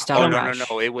then you Jack, stop. Oh, Stellar no.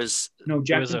 rush. It was No,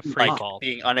 Jack It was a didn't free fall. fall.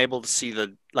 being unable to see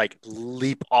the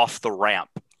leap off the ramp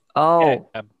Oh,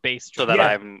 A base so that Yeah.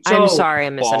 I'm I'm So- sorry.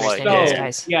 I'm misunderstanding falling. this, So,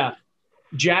 guys. yeah,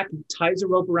 Jack ties a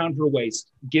rope around her waist,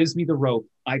 gives me the rope.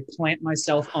 I plant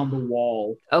myself on the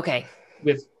wall Okay.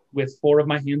 with 4 of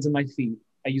my hands and my feet.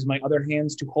 I use my other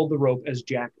hands to hold the rope as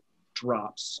Jack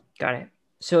drops. Got it.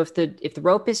 So if the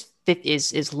rope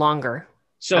is longer,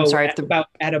 So I'm sorry,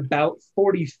 at about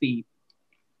 40 feet,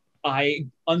 I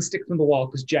unstick from the wall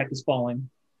because Jack is falling.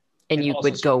 and And you also-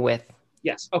 would go with,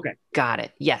 Yes. Okay. got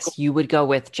it. Yes, you would go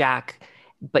with Jack,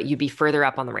 but you'd be further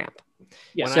up on the ramp.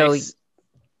 Yeah. When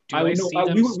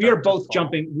So- we are both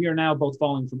jumping. We are now both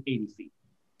falling from 80 feet.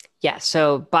 Yeah.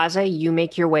 So Baza, you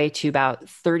make your way to about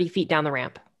 30 feet down the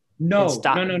ramp. No,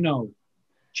 stop. no.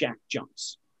 Jack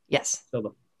jumps. Yes. So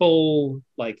the full,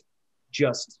 like,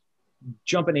 just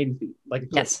jumping 80 feet. Like a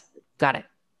kid. Yes. Got it.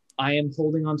 I am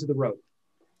holding onto the rope.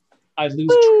 I lose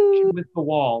Woo! traction with the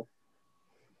wall,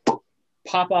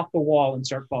 pop off the wall, and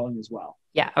start falling as well.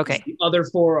 Yeah. Okay. The other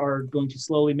 4 are going to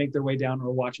slowly make their way down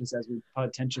or watch us as we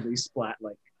potentially splat.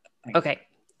 Like, Okay.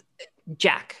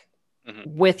 Jack, Mhm.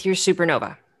 with your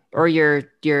supernova or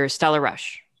your stellar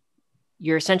rush,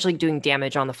 you're essentially doing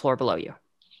damage on the floor below you.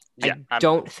 Yeah, I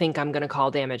don't think I'm going to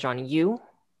call damage on you.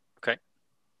 Okay.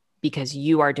 Because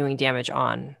you are doing damage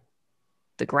on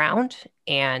the ground,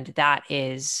 and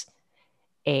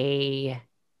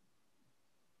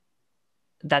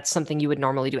that's something you would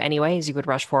normally do anyway, is you would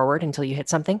rush forward until you hit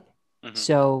something. Mhm.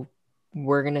 So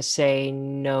we're going to say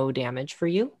no damage for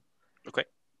you. Okay.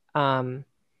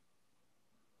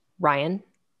 Ryan?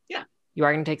 Yeah. You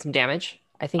are going to take some damage.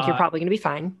 I think you're probably going to be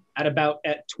fine.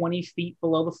 At 20 feet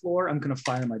below the floor, I'm going to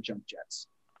fire my jump jets.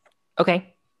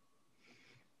 Okay.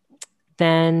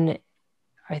 Then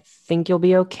I think you'll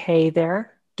be okay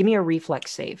there. Give me a reflex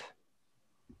save.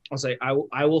 I'll say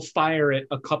I will fire it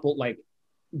a couple, like,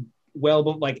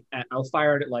 I'll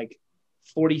fire it at like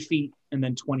 40 feet and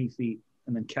then 20 feet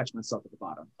and then catch myself at the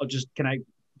bottom. Can I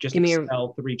just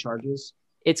expel 3 charges?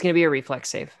 It's going to be a reflex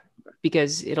save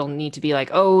because it'll need to be like,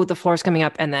 oh, the floor's coming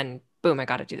up, and then boom, I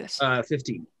got to do this.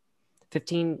 15.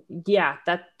 15. Yeah,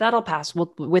 that'll pass.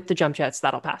 With the jump jets,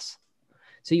 that'll pass.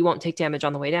 So you won't take damage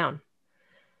on the way down.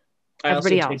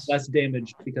 Everybody else take less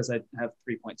damage because I have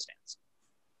 3-point stance.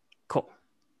 Cool.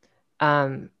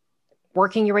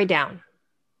 Working your way down.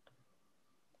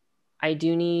 I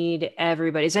do need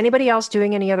everybody. Is anybody else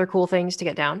doing any other cool things to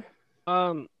get down?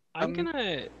 I'm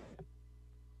gonna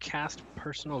cast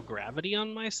personal gravity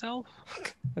on myself.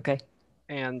 Okay.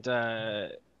 And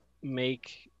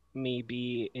make me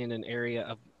be in an area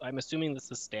of, I'm assuming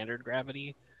this is standard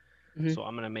gravity. Mm-hmm. So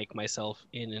I'm gonna make myself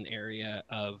in an area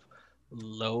of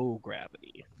low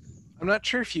gravity. I'm not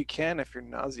sure if you can if you're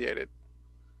nauseated.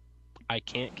 I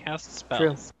can't cast spells.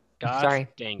 True. Gosh, Sorry.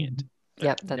 dang it.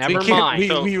 Yep, that's Never We can't-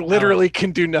 mind. We literally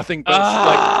can do nothing but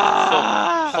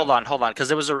So, hold on, because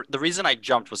the reason I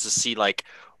jumped was to see, like,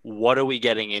 what are we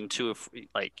getting into if we,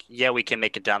 like, yeah, we can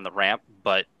make it down the ramp,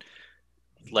 but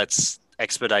let's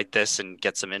expedite this and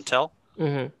get some intel.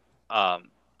 Mm-hmm.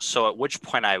 So at which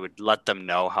point I would let them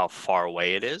know how far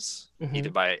away it is, Mm-hmm. either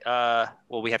by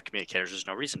well, we have communicators, there's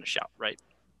no reason to shout, right?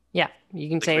 Yeah, you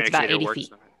can The say it's about 80 communicator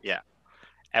feet. works. Yeah.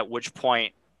 At which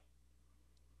point,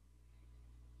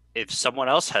 if someone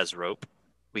else has rope,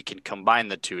 we can combine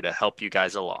the two to help you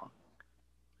guys along.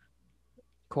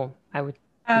 Cool. I would be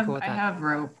cool with I that. have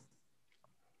rope.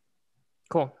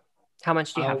 Cool. How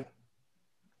much do you have?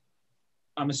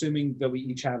 I'm assuming that we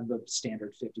each have the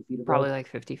standard 50 feet of Probably rope. like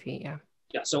 50 feet, yeah.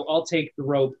 Yeah, so I'll take the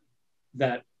rope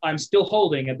that I'm still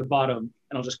holding at the bottom,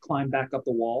 and I'll just climb back up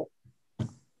the wall.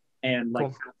 And like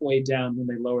Cool. halfway down, when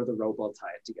they lower the rope, I'll tie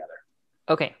it together.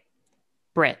 Okay.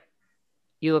 Britt,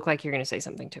 you look like you're going to say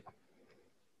something too.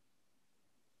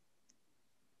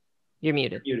 You're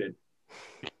muted. Muted.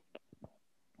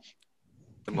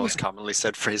 The most commonly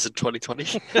said phrase in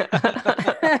 2020.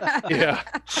 Yeah,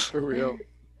 for real.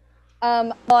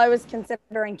 Well, I was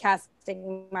considering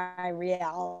casting my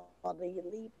reality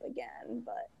leap again,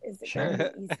 but is it Sure.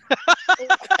 gonna be easy?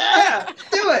 Yeah,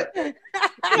 do it.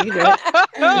 You can do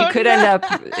it. You could end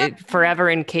up forever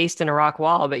encased in a rock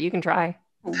wall, but you can try.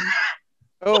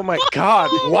 Oh my God!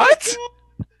 What?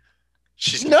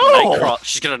 She's No!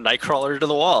 She's gonna nightcrawler to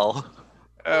the wall.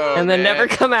 Oh, and then man. never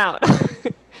come out.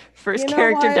 First You know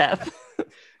character what? death.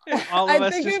 And all I of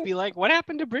us think just I'm- be like, what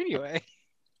happened to Bryn anyway?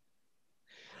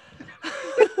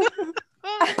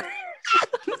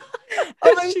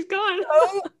 She's gone.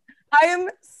 I am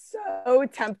so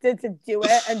tempted to do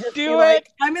it and just Do be it. like,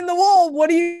 I'm in the wall. What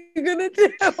are you gonna do?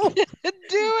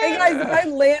 Do Hey guys, if I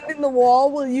land in the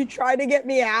wall, will you try to get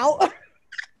me out?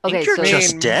 Okay, You're so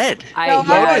just dead. No, I yeah,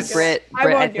 won't do Britt, it. I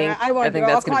Britt, I won't do think it. I won't do it.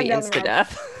 that's I'll gonna be climb down the insta rope.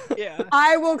 death. Yeah.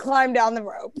 I will climb down the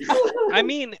rope. I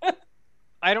mean,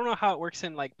 I don't know how it works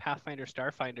in like Pathfinder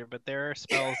Starfinder, but there are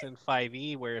spells in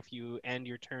 5e where if you end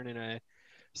your turn in a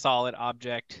solid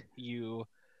object, you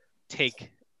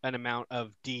take an amount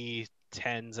of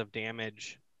d10s of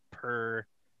damage per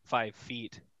 5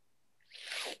 feet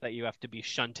that you have to be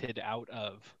shunted out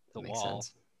of the Makes wall.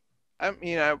 sense. I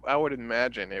mean, I would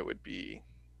imagine it would be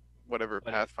whatever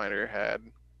Pathfinder had.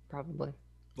 Probably.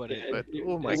 But it, But It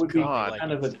oh my would be God!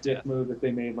 kind of a dick move if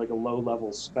they made like a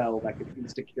low-level spell that could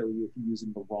insta-kill you if you use it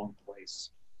in the wrong place.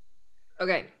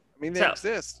 Okay, I mean, they So-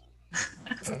 exist.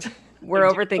 we're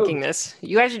overthinking this.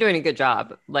 You guys are doing a good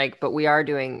job, but we are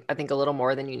doing, I think, a little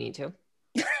more than you need to.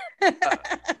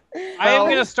 I am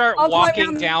gonna start I'll climb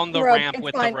walking down the rope. ramp It's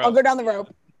with fine. the I'll rope. go down the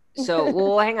rope. So,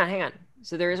 well, hang on.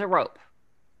 So there is a rope.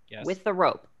 Yes. With the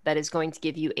rope that is going to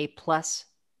give you a plus.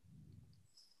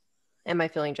 Am I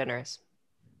feeling generous?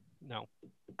 No.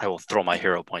 I will throw my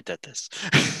hero point at this.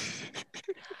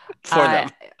 For them.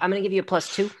 I'm going to give you a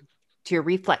 +2 to your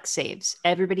reflex saves.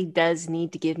 Everybody does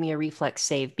need to give me a reflex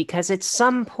save because at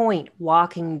some point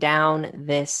walking down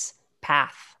this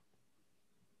path,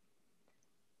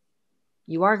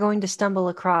 you are going to stumble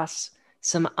across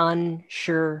some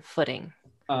unsure footing,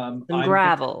 some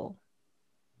gravel.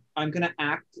 I'm gonna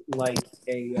act like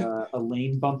a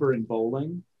lane bumper in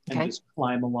bowling and just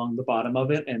climb along the bottom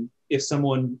of it. And if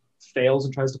someone fails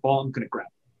and tries to fall, I'm gonna grab.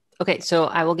 Okay, so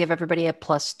I will give everybody a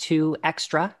 +2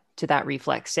 extra to that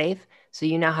reflex save. So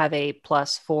you now have a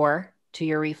 +4 to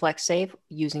your reflex save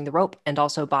using the rope, and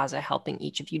also Baza helping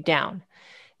each of you down.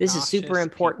 This is super Nauseous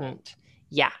important. people.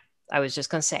 Yeah, I was just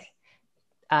gonna say.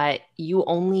 You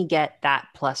only get that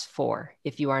 +4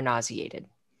 if you are nauseated.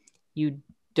 You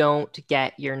don't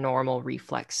get your normal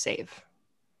reflex save.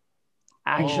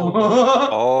 Actually,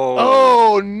 Oh.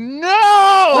 Oh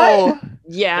no!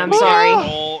 yeah, I'm We get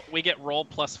sorry. We get roll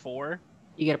 +4.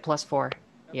 You get a +4.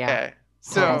 Yeah, Okay.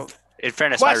 So In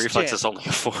fairness, Question. my reflex is only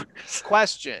a 4.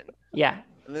 question. yeah.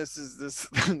 And this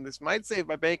this might save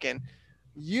my bacon.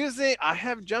 I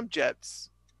have jump jets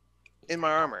in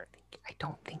my armor. I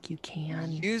don't think you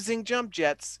can. Using jump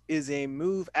jets is a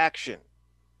move action.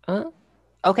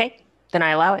 Okay, then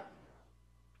I allow it.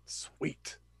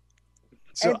 Sweet.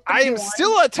 So If I you am want-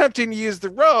 still attempting to use the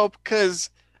rope because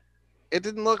it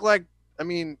didn't look like. I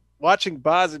mean, watching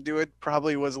Baza do it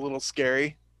probably was a little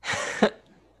scary.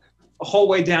 The whole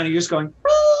way down, you're just going.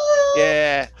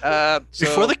 Yeah. So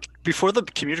Before the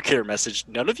communicator message,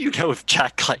 none of you know if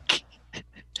Jack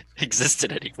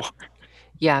existed anymore.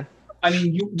 Yeah. I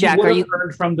mean, you Jack, would are have you-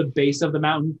 heard from the base of the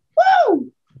mountain.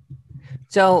 Woo!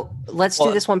 So let's do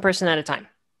Well- this one person at a time.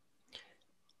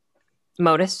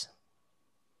 Modus.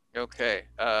 okay.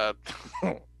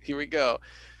 Here we go.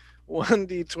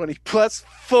 1d20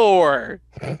 +4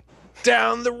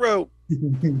 down the rope,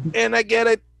 and I get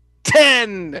a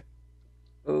 10.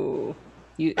 Ooh.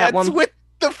 You That's at one. with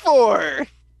the 4.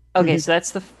 Okay, so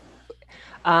that's the.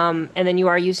 And then you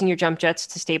are using your jump jets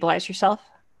to stabilize yourself.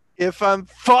 If I'm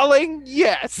falling,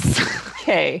 yes.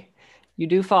 Okay, you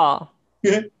do fall.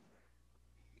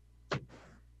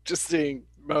 Just seeing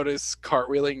Modus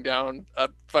cartwheeling down a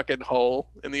fucking hole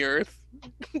in the earth.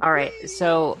 All right,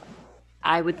 so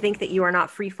I would think that you are not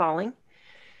free falling,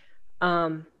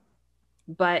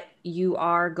 but you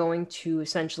are going to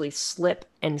essentially slip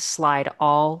and slide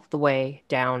all the way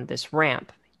down this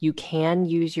ramp. You can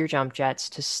use your jump jets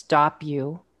to stop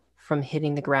you from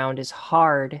hitting the ground as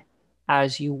hard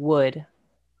as you would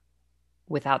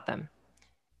without them.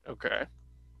 Okay.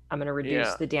 I'm going to reduce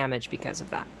Yeah. the damage because of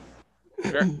that.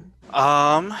 Sure.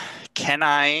 Can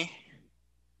I,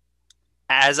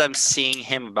 as I'm seeing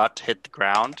him about to hit the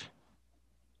ground,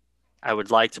 I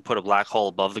would like to put a black hole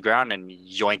above the ground and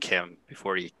yoink him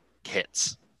before he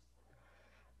hits.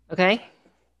 Okay.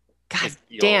 God If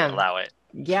you'll damn. allow it.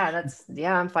 Yeah,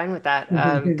 I'm fine with that.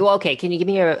 Well, okay. Can you give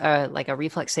me a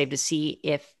reflex save to see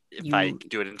if If I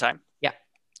do it in time? Yeah.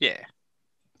 Yeah.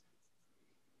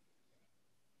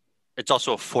 It's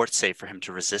also a fort save for him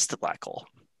to resist the black hole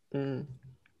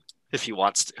if he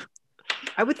wants to.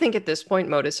 I would think at this point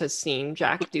Modus has seen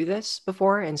Jack do this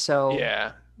before, and so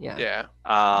Yeah. yeah.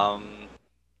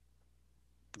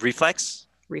 Reflex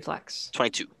Reflex.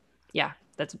 22. Yeah,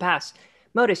 that's a pass.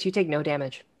 Modus, you take no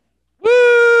damage.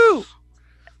 Woo!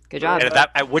 Good job. And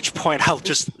at which point I'll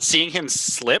just seeing him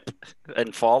slip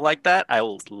and fall like that, I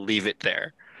will leave it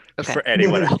there Okay. for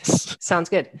anyone else. Sounds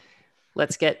good.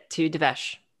 Let's get to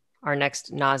Devesh, our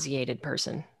next nauseated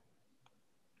person.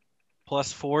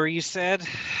 +4, you said?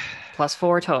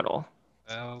 +4 total.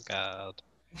 Oh god.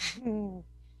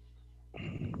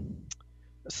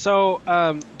 So,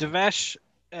 Devesh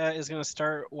is going to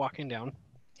start walking down.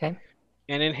 Okay.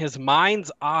 And in his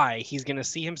mind's eye, he's going to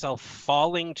see himself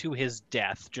falling to his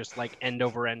death, just like end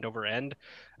over end over end.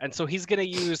 And so he's going to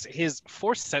use his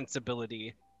force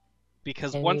sensibility,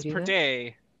 because Can you once do per that?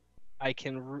 day, I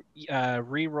can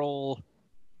re-roll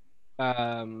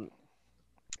a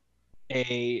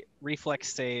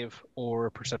reflex save or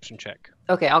perception check.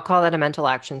 Okay, I'll call that a mental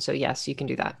action. So yes, you can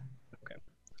do that.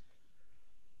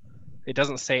 It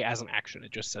doesn't say as an action,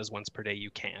 it just says once per day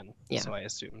you can. Yeah. So I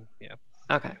assume, yeah.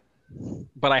 Okay.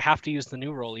 But I have to use the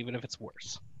new roll even if it's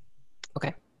worse.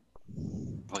 Okay.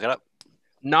 Look it up.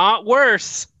 Not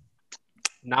worse.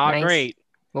 Not Nice. great.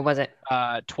 What was it?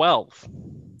 12.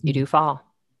 You do fall.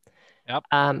 Yep.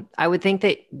 I would think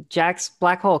that Jack's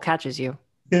black hole catches you.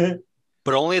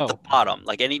 but only at the Oh. bottom.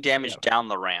 Like any damage Yeah. down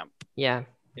the ramp, Yeah.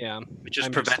 Yeah. which is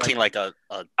I'm just preventing like a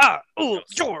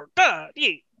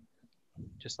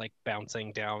just like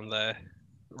bouncing down the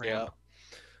Yeah. ramp.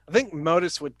 I think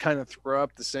Modus would kind of throw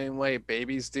up the same way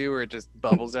babies do, where it just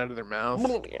bubbles out of their mouth.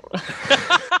 Okay.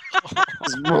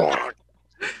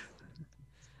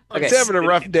 It's having a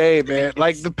rough day, man.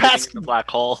 Like the past the black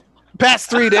hole. past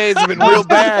 3 days have been real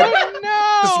bad. Oh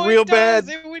no! Just real it does.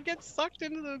 bad. It would get sucked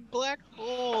into the black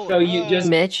hole. So you just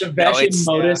Mitch, the No, Vesh and it's-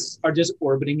 Modus are just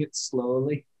orbiting it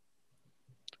slowly.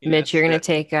 Mitch, you're Yeah. gonna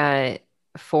take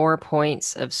 4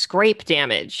 points of scrape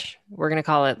damage. We're gonna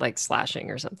call it like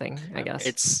slashing or something, I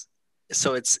guess.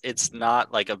 It's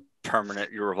not like a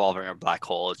permanent. You're revolving a black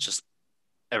hole. It's just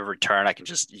every turn I can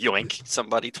just yoink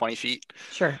somebody 20 feet.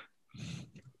 Sure.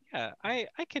 Yeah, I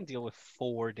can deal with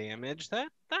 4 damage.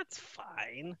 That's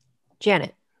fine.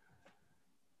 Janet.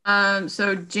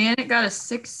 So Janet got a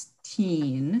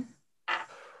 16.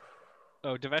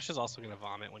 Oh, Devesh is also gonna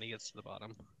vomit when he gets to the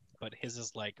bottom, but his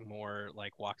is like more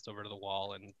like walks over to the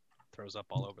wall and throws up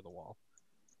all over the wall.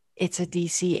 It's a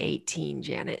DC 18,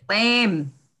 Janet.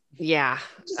 Lame. Yeah.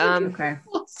 Okay.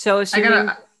 So I assuming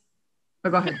gotta. Oh,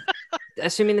 go ahead.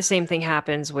 assuming the same thing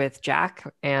happens with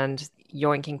Jack and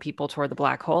yoinking people toward the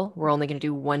black hole, we're only going to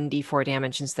do 1d4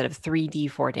 damage instead of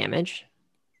 3d4 damage.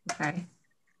 Okay.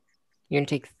 You're going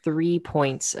to take 3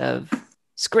 points of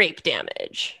scrape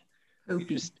damage. You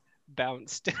Poopy. just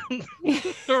bounced down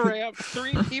the ramp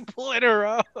 3 people in a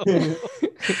row.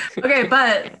 Okay,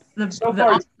 but So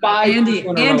far, it's 5 Andy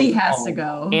people in a row. Andy has to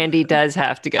go. Andy does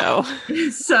have to go.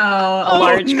 So A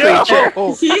large creature.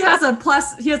 he has a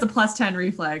plus 10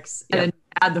 reflex Yeah. and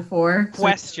add the 4. So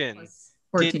Question. plus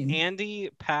Did 14. Andy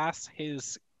pass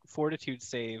his fortitude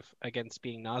save against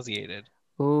being nauseated?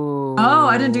 Ooh. Oh,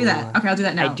 I didn't do that. Okay, I'll do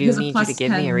that now. I He do has a need you plus to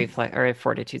give me a 10 reflex or a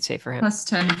fortitude save for him. plus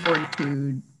 10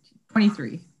 fortitude.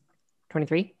 23.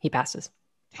 23. He passes.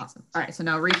 Awesome. All right, so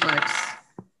now reflex.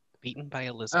 Beaten by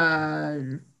a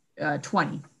lizard.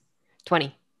 20.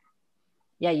 20.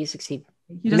 Yeah, you succeed.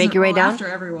 He You doesn't make your way roll down? after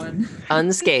everyone.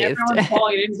 Unscathed. Everyone's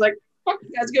falling, and he's like, "Fuck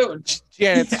you guys going?"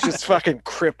 Janet's just fucking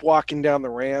crip walking down the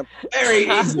ramp. Very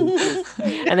easy.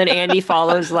 And then Andy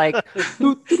follows like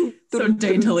So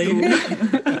daintily.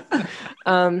 Bryn,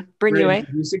 you away?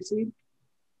 Did you succeed?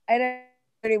 I did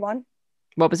 31.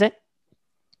 What was it?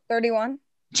 31.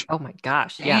 Oh my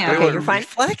gosh. Yeah. Damn. Okay, you're fine.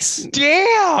 Reflex?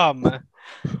 Damn!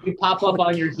 You pop up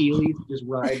on your Heelys, just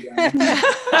ride down.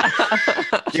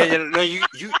 Yeah, no,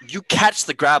 you catch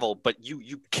the gravel, but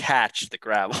you catch the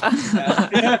gravel.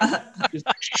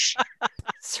 Just-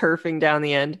 Surfing down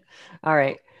the end. All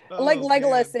right. Like Oh,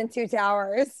 Legolas man. in Two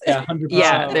Towers. yeah, 100%.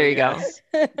 Yeah, Oh, there you go. yes.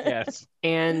 Yes.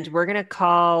 And we're gonna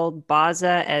call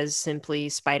Baza as simply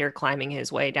spider climbing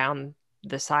his way down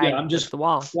the side Yeah, I'm just of the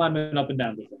wall. climbing up and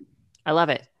down the thing. I love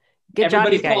it. Good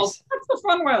Everybody job, you guys. falls. That's the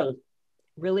fun road.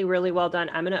 Really, really well done.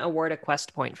 I'm gonna award a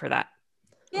quest point for that.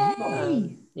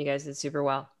 Yay. You guys did super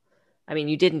well. I mean,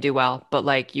 you didn't do well, but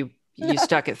like you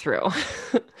stuck it through.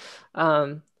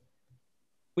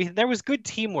 There was good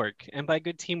teamwork, and by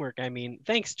good teamwork, I mean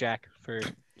thanks, Jack, for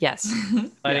Yes.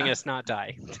 letting Yeah. us not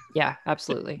die. Yeah,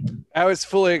 absolutely. I was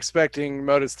fully expecting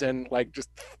Modus to like just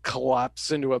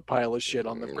collapse into a pile of shit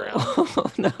on the ground.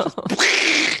 Oh no.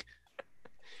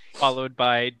 Followed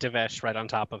by Devesh right on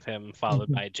top of him,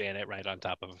 followed by Janet right on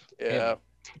top of Yeah. him.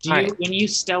 Do you, Alright. when you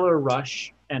stellar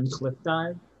rush and cliff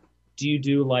dive, do you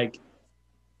do like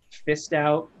fist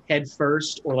out, head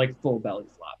first, or like full belly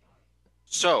flop?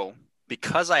 So,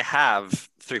 because I have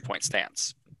 3-point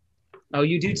stance, Oh,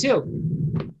 you do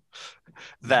too.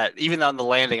 that even on the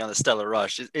landing on the Stellar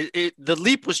Rush, the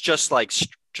leap was just like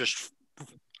just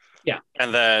Yeah.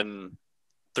 and then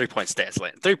 3-point stance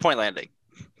 3-point landing.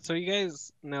 So you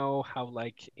guys know how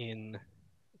like in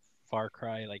Far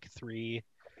Cry like 3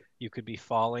 you could be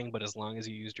falling, but as long as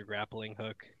you used your grappling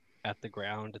hook at the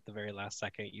ground at the very last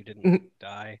second you didn't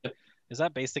die. Is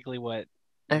that basically what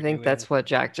I you're think doing? that's what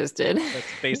Jack just did. That's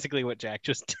basically what Jack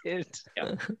just did.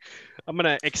 Yeah. I'm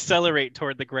gonna accelerate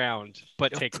toward the ground,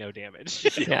 but take no damage.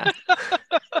 Yeah. All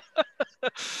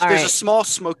There's right. a small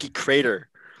smoky crater,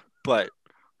 but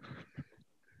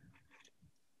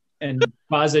And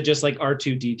Baza just like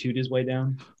R2D2'd his way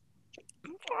down.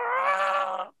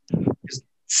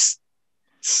 Just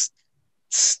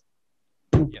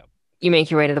You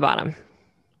make your way to the bottom.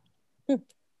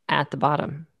 At the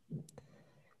bottom,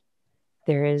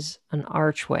 there is an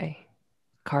archway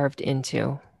carved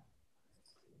into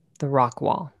the rock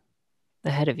wall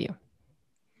ahead of you.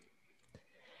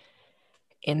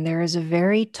 And there is a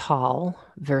very tall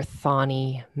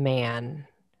Verthani man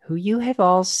who you have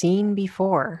all seen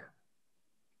before.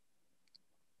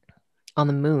 on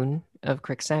the moon of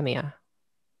Crixamia.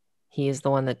 He is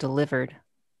the one that delivered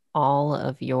all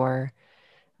of your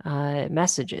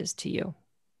messages to you.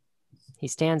 He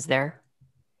stands there,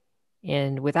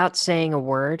 and without saying a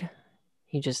word,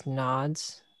 he just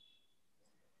nods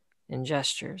and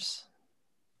gestures.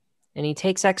 And he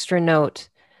takes extra note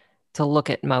to look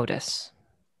at Modus.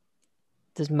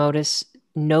 Does Modus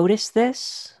notice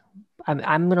this? I'm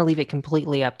going to leave it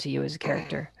completely up to you as a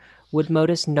character. Would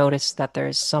Modus notice that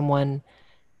there's someone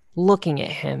looking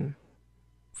at him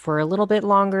for a little bit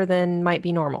longer than might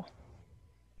be normal?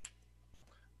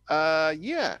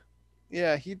 Yeah.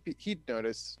 Yeah, he'd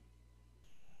notice.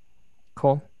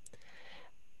 Cool.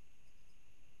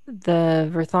 The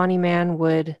Verthani man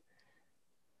would,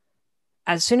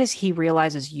 as soon as he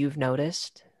realizes you've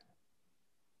noticed,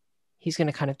 he's going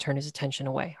to kind of turn his attention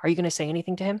away. Are you going to say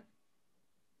anything to him?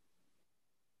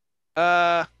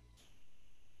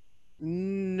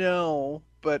 No,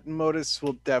 but Modus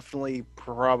will definitely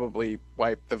probably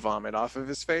wipe the vomit off of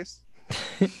his face.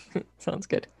 Sounds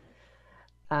good.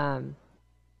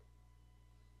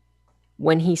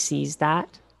 When he sees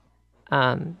that,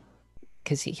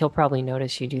 because he'll probably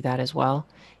notice you do that as well,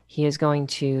 he is going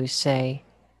to say,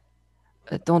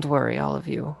 don't worry, all of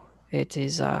you. It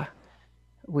is,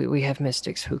 we have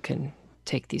mystics who can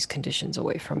take these conditions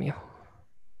away from you.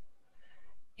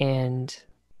 And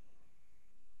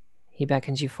he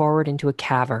beckons you forward into a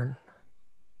cavern,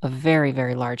 a very,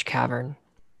 very large cavern.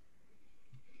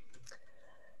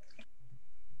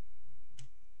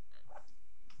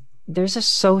 There's a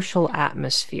social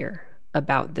atmosphere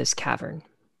about this cavern.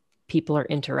 People are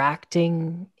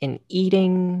interacting and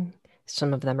eating.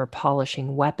 Some of them are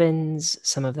polishing weapons.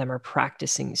 Some of them are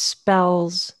practicing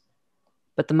spells.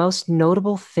 But the most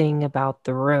notable thing about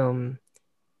the room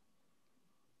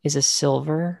is a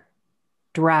silver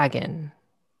dragon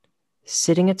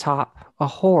sitting atop a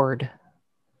hoard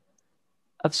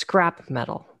of scrap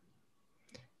metal.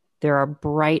 There are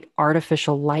bright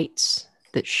artificial lights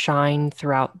that shine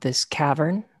throughout this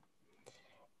cavern,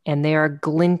 and they are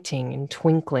glinting and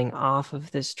twinkling off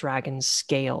of this dragon's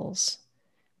scales,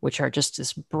 which are just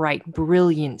this bright,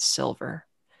 brilliant silver.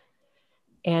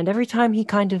 And every time he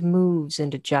kind of moves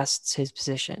and adjusts his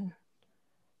position,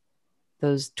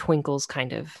 those twinkles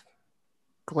kind of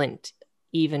glint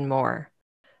even more.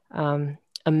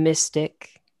 A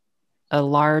mystic, a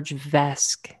large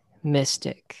Vesk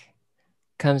mystic,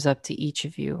 comes up to each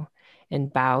of you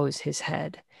and bows his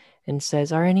head and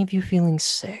says, "Are any of you feeling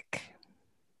sick?"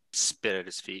 Spit at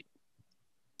his feet.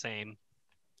 Same.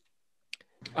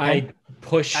 I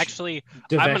push. Actually,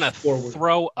 Devesh I'm gonna forward.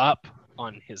 throw up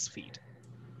on his feet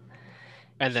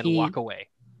and then walk away.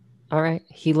 All right.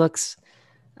 He looks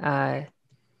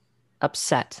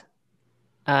upset.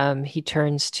 He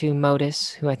turns to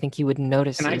Modus, who I think you would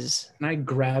notice is... And I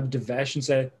grab Devesh and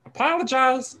say,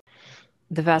 "Apologize."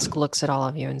 The Vesk looks at all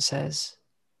of you and says,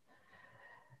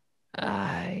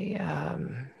 "I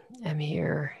am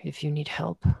here if you need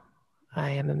help. I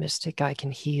am a mystic. I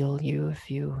can heal you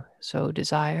if you so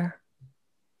desire."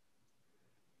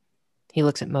 He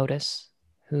looks at Modus,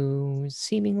 who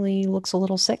seemingly looks a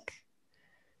little sick.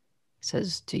 He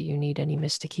says, "Do you need any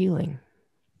mystic healing?"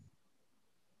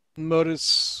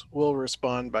 Modus will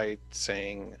respond by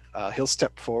saying he'll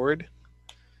step forward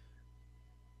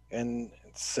and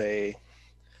say,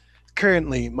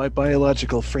 "Currently, my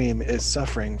biological frame is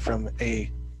suffering from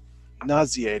a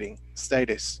nauseating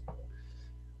status.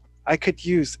 I could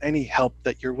use any help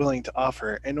that you're willing to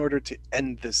offer in order to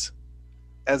end this,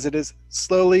 as it is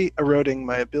slowly eroding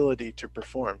my ability to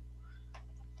perform."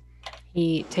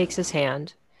 He takes his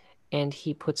hand and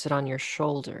he puts it on your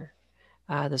shoulder.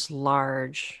 This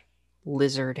large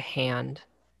lizard hand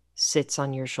sits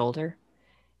on your shoulder,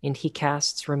 and he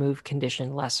casts Remove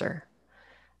Condition Lesser.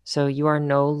 So you are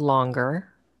no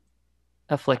longer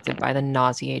afflicted by the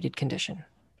nauseated condition.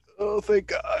 Oh, thank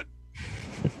God.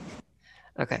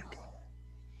 Okay.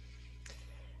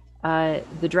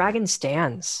 The dragon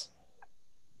stands,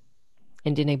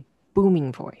 and in a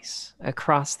booming voice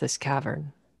across this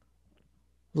cavern,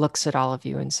 looks at all of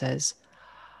you and says,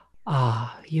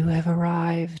 "Ah, you have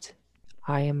arrived.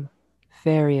 I am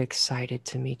very excited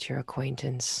to meet your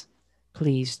acquaintance.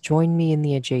 Please join me in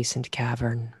the adjacent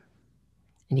cavern."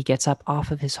 And he gets up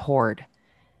off of his hoard,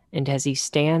 and as he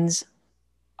stands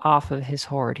off of his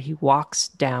hoard, he walks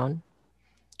down,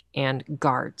 and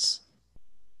guards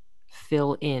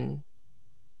fill in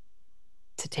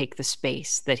to take the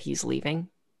space that he's leaving,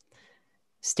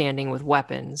 standing with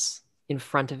weapons in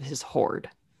front of his hoard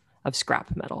of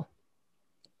scrap metal.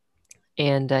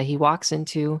 And he walks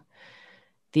into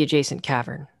the adjacent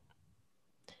cavern.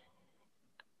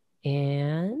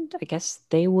 And I guess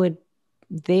they would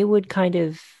they would kind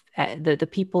of the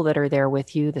people that are there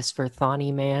with you, this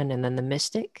Verthani man and then the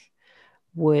mystic,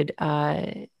 would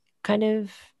kind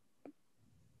of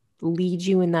lead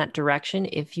you in that direction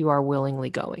if you are willingly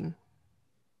going.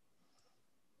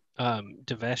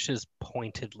 Devesh is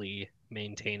pointedly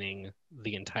maintaining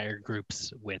the entire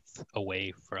group's width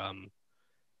away from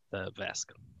the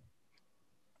Vesk.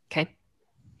 Okay.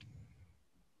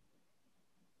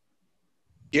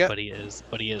 Yeah. But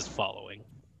he is following.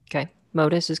 Okay.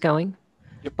 Modus is going.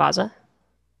 Yep. Baza,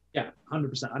 Yeah,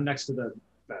 100%. I'm next to the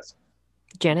best.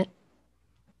 Janet.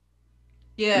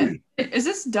 Yeah. Is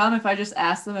this dumb if I just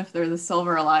ask them if they're the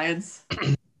Silver Alliance? Or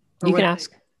You what can they-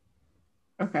 ask.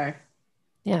 Okay.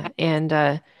 Yeah, and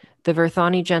the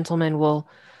Verthani gentleman will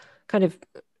kind of,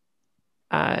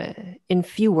 in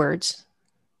few words,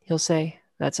 he'll say,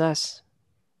 "That's us.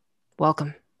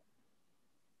 Welcome."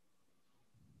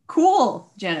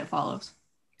 Cool. Janet follows.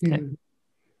 Okay.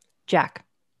 Jack.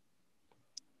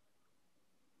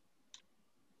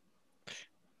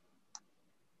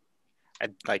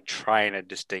 I'm like trying to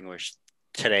distinguish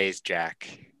today's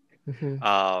Jack.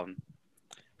 Mhm.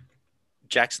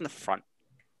 Jack's in the front,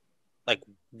 like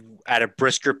at a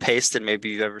brisker pace than maybe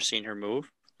you've ever seen her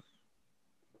move.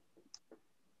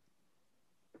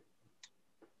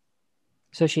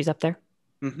 So she's up there?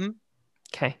 Mm-hmm.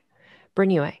 Okay.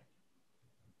 Bryn Yue.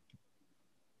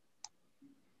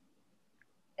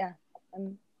 Yeah.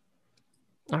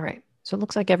 All right. So it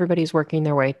looks like everybody's working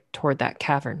their way toward that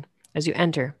cavern. As you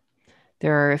enter,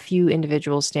 there are a few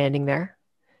individuals standing there,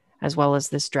 as well as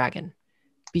this dragon.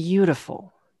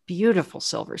 Beautiful, beautiful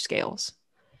silver scales.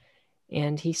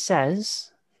 And he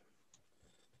says,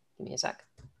 give me a sec.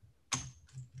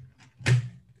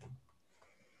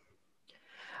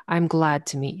 "I'm glad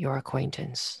to meet your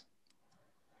acquaintance.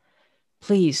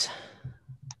 Please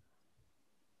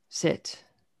sit."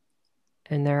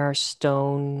 And there are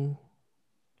stone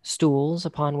stools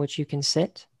upon which you can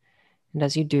sit. And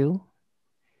as you do,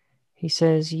 he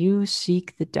says, "You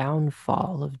seek the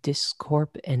downfall of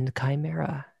Discorp and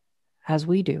Chimera, as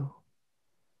we do.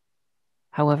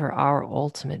 However, our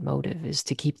ultimate motive is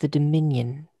to keep the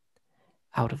Dominion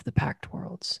out of the Pact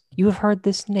Worlds. You have heard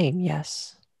this name,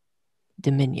 yes?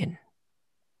 Dominion."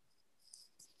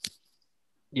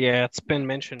 Yeah, it's been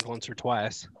mentioned once or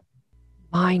twice.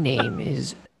 "My name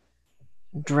is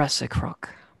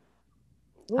Dressicrook.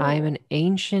 I am an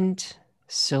ancient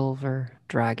silver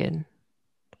dragon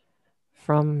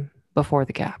from before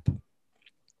the gap.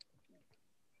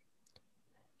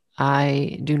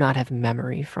 I do not have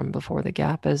memory from before the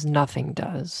gap, as nothing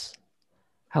does.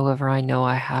 However, I know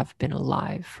I have been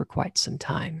alive for quite some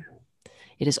time.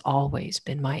 It has always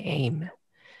been my aim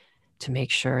to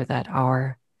make sure that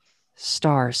our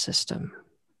star system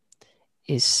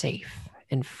is safe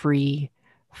and free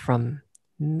from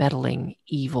meddling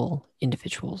evil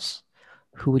individuals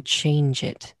who would change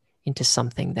it into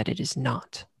something that it is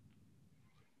not.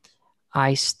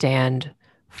 I stand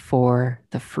for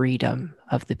the freedom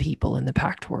of the people in the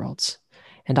Pact Worlds,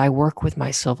 and I work with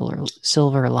my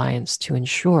Silver Alliance to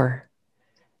ensure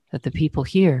that the people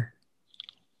here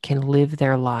can live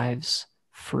their lives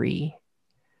free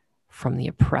from the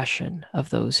oppression of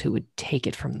those who would take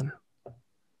it from them.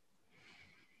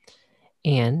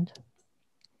 And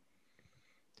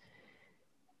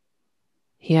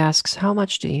he asks, "How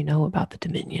much do you know about the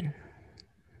Dominion?"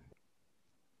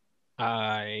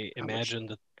 I imagine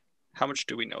that How much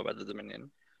do we know about the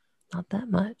Dominion? Not that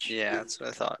much. Yeah, that's what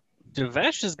I thought.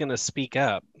 Devesh is going to speak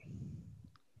up.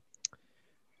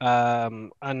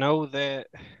 I know that.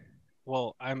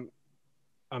 Well, I'm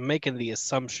making the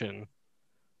assumption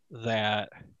that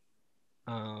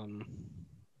Eoxian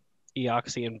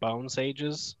bone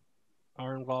sages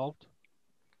are involved.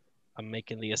 I'm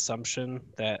making the assumption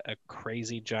that a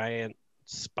crazy giant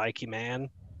spiky man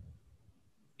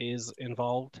is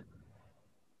involved.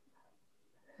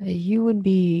 You would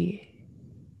be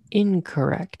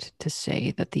incorrect to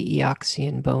say that the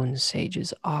Eoxian bone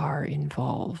sages are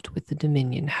involved with the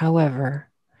Dominion. However,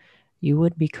 you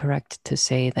would be correct to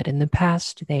say that in the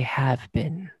past they have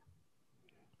been.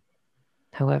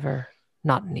 However,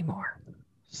 not anymore.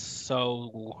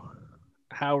 So,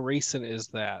 how recent is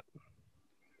that?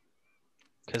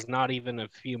 Because not even a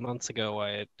few months ago,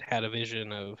 I had a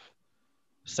vision of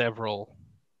several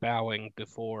bowing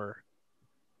before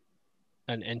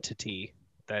an entity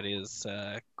that is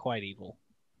quite evil.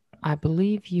 I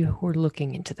believe you were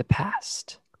looking into the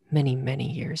past, many,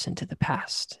 many years into the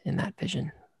past in that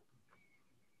vision.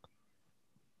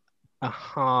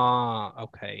 Aha.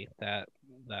 Okay, that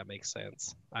makes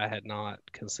sense. I had not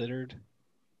considered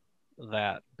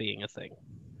that being a thing.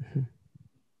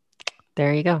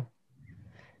 There you go.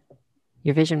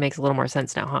 Your vision makes a little more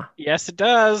sense now, huh? Yes, it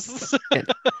does.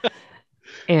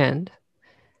 And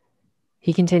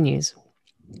he continues,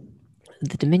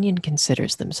 the Dominion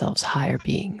considers themselves higher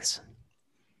beings.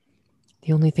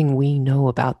 The only thing we know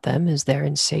about them is their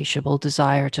insatiable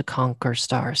desire to conquer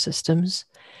star systems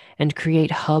and create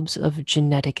hubs of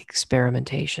genetic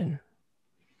experimentation,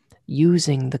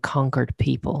 using the conquered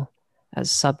people as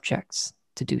subjects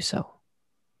to do so.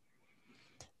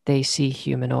 They see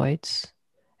humanoids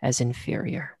as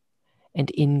inferior and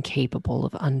incapable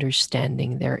of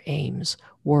understanding their aims.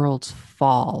 Worlds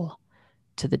fall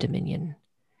to the Dominion,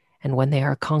 and when they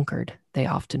are conquered, they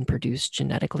often produce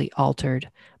genetically altered,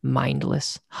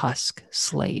 mindless husk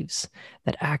slaves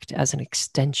that act as an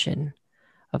extension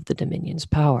of the Dominion's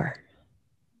power.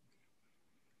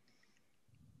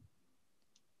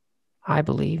 I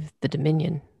believe the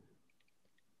Dominion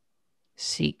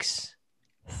seeks,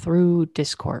 through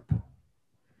Discorp,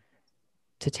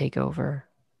 to take over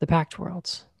the Pact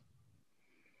Worlds.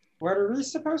 What are we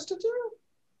supposed to do?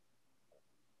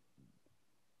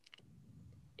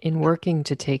 In working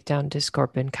to take down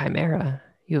Discorp and Chimera,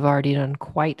 you've already done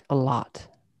quite a lot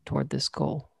toward this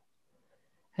goal,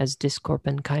 as Discorp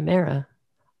and Chimera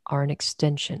are an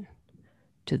extension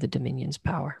to the Dominion's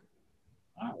power.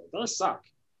 Oh, those suck.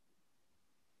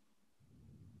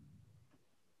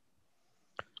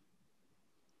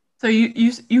 So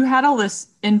you had all this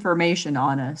information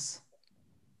on us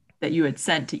that you had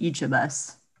sent to each of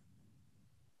us.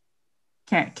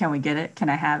 Can we get it? Can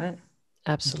I have it?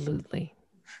 Absolutely.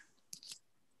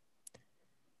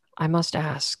 I must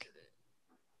ask,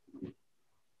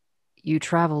 you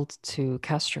traveled to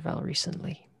Castrovel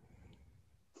recently.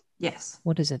 Yes.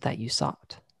 What is it that you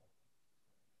sought?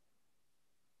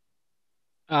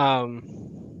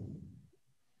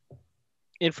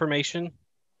 Information.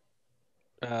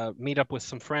 Meet up with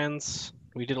some friends.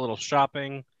 We did a little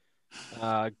shopping.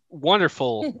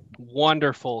 Wonderful,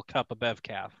 wonderful cup of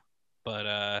Bevcaf,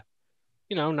 but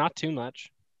not too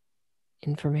much.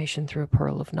 Information through a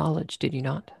pearl of knowledge, did you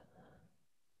not?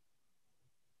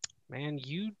 Man,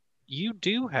 you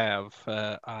do have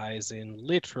eyes in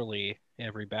literally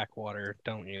every backwater,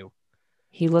 don't you?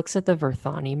 He looks at the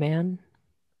Verthani man,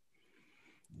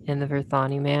 and the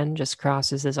Verthani man just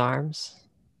crosses his arms.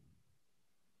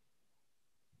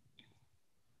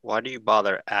 Why do you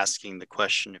bother asking the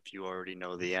question if you already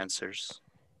know the answers?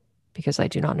 Because I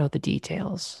do not know the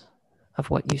details of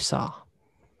what you saw.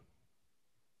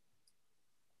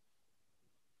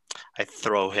 I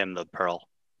throw him the pearl.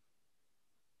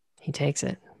 He takes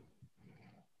it.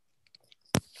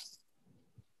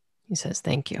 He says,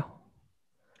 thank you.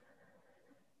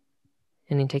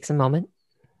 And he takes a moment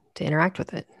to interact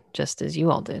with it, just as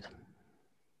you all did. And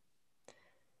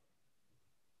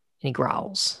he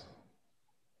growls.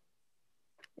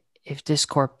 If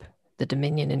Discorp, the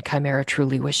Dominion, and Chimera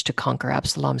truly wish to conquer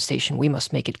Absalom Station, we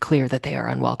must make it clear that they are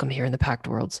unwelcome here in the Pact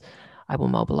Worlds. I will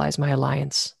mobilize my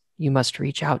alliance. You must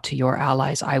reach out to your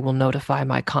allies. I will notify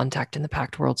my contact in the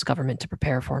Pact Worlds government to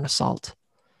prepare for an assault.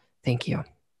 Thank you.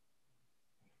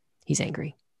 He's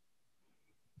angry.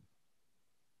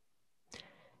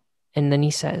 And then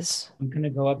he says, I'm going to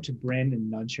go up to Bryn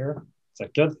and nudge her. It's a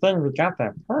good thing we got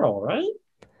that pearl, right?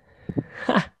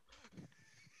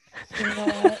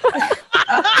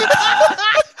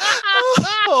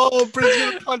 Oh, Bryn's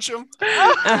gonna punch him.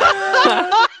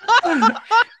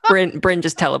 Bryn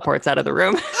just teleports out of the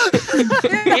room.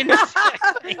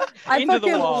 into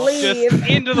the wall. Leave. Just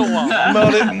into the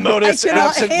wall. Modus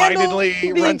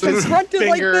absentmindedly runs his confronted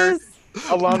finger like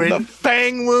along the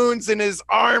fang wounds in his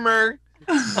armor.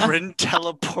 Bryn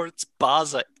teleports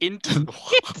Baza into the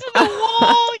wall. Into the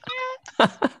wall, yeah.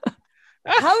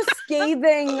 How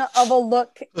scathing of a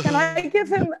look. Can I give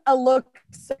him a look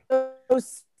so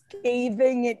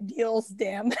scathing it deals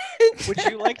damage? Would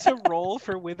you like to roll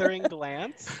for Withering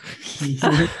Glance? Yes,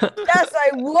 I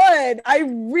would. I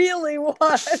really would.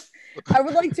 I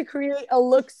would like to create a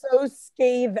look so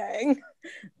scathing,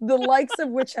 the likes of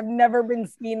which have never been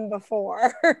seen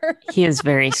before. He is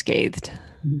very scathed.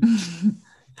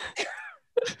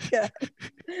 Yeah.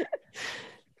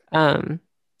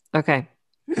 Okay.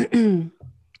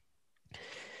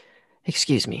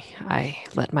 Excuse me. I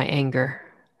let my anger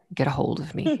get a hold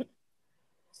of me.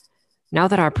 Now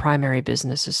that our primary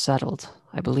business is settled,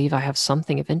 I believe I have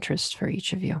something of interest for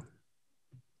each of you.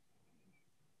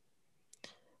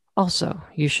 Also,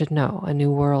 you should know a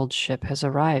new world ship has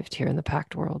arrived here in the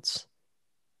Pact Worlds.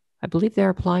 I believe they're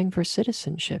applying for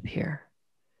citizenship here.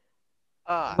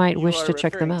 Might you wish are to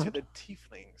check them referring out. to the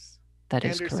tieflings. That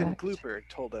is Anderson correct. Glooper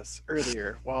told us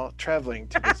earlier while traveling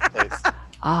to this place.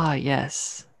 Ah,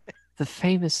 yes. The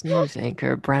famous news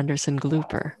anchor, Branderson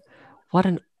Glooper. What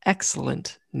an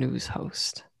excellent news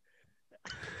host.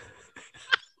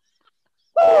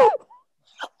 I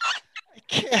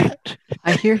can't.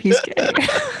 I hear he's gay.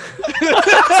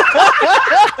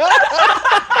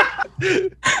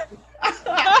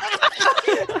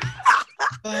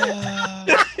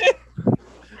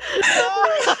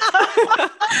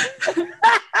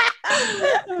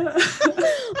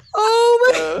 Oh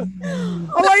my!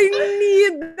 Oh, I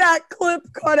need that clip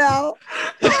cut out.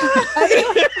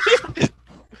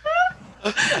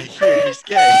 I hear he's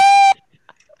gay.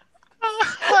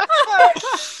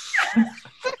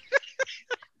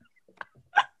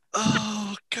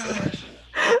 Oh God.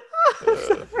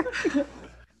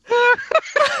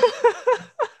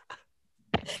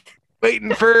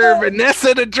 Waiting for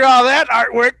Vanessa to draw that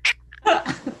artwork.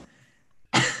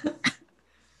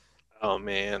 Oh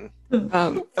man.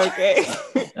 Okay.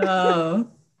 Oh.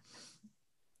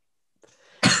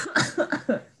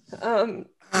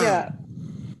 Yeah.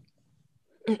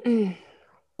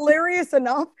 Hilarious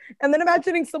enough, and then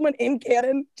imagining someone in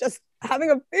canon just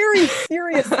having a very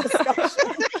serious discussion,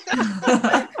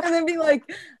 and then be like,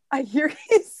 "I hear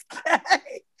he's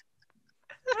gay."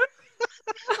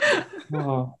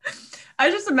 Oh. I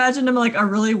just imagine him like a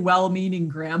really well-meaning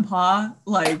grandpa,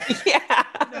 like, Yeah.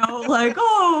 like,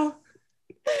 oh,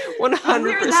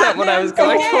 100% what I was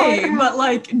going okay, for. but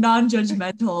like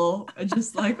non-judgmental,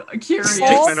 just like curious.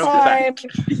 All Statement of time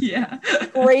Yeah.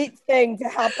 great thing to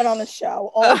happen on the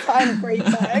show. All time great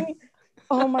thing.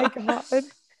 Oh my god.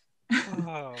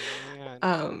 Oh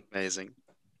man. Amazing.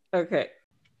 Okay.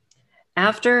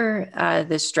 After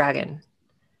this dragon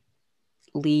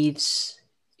leaves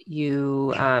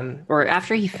you, or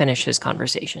after he finishes his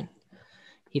conversation,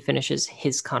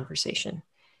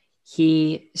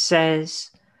 he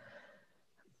says,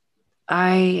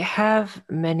 I have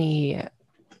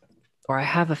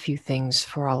a few things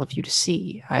for all of you to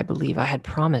see. I believe I had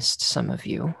promised some of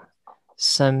you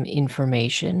some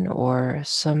information or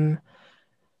some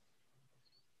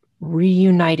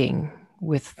reuniting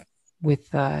with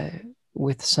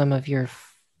some of your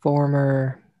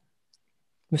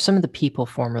with some of the people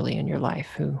formerly in your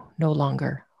life who no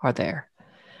longer are there.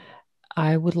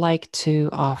 I would like to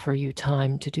offer you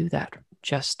time to do that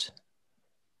just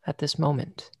at this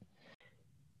moment.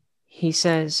 He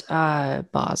says,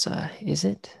 Baza, is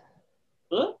it?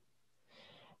 Huh?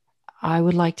 I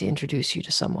would like to introduce you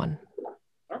to someone.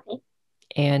 Okay.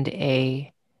 And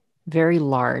a very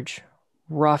large,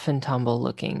 rough and tumble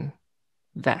looking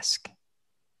Vesk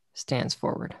stands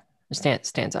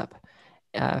up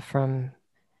from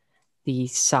the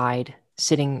side,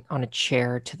 sitting on a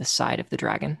chair to the side of the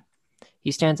dragon.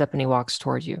 He stands up and he walks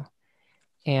towards you,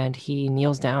 and he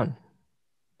kneels down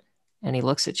and he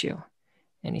looks at you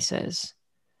and he says,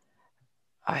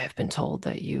 I have been told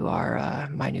that you are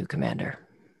my new commander.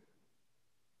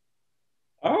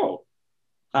 Oh.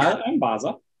 Hi, I'm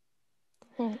Baza.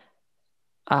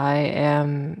 I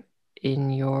am in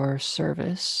your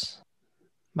service.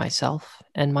 Myself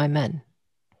and my men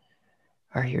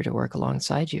are here to work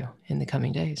alongside you in the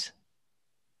coming days.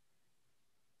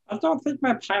 I don't think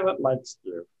my pilot likes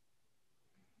you.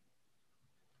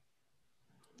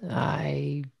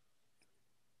 I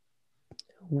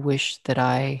wish that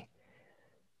I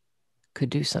could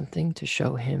do something to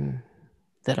show him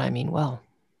that I mean well.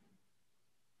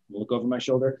 Look over my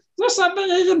shoulder. Is there something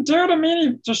he can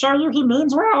do to show you he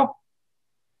means well?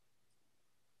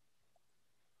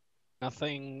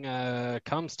 Nothing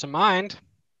comes to mind.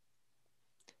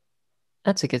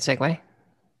 That's a good segue.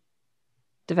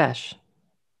 Devesh,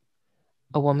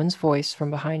 a woman's voice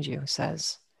from behind you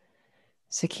says,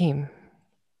 Sakim,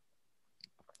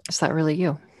 is that really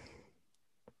you?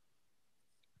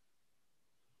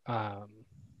 I'm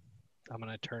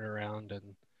gonna turn around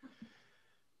and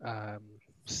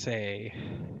say,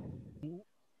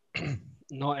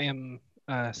 no, I am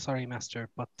sorry, master,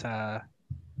 but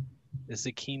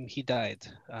Zakim, he died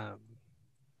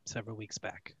several weeks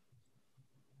back.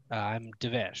 I'm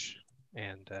Devesh,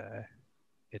 and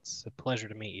it's a pleasure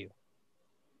to meet you.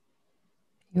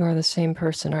 You are the same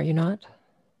person, are you not?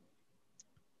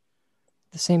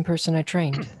 The same person I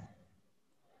trained.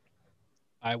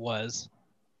 I was.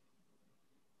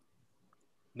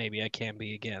 Maybe I can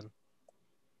be again.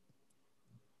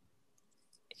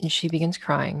 And she begins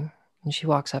crying, and she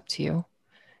walks up to you,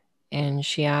 and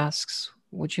she asks,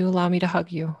 would you allow me to hug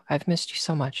you? I've missed you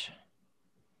so much.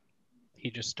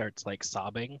 He just starts like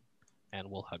sobbing,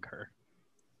 and we'll hug her.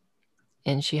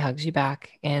 And she hugs you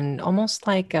back, and almost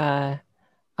like a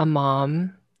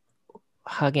mom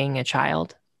hugging a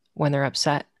child when they're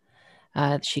upset,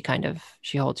 she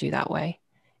holds you that way.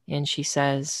 And she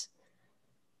says,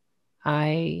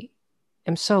 I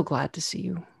am so glad to see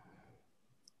you.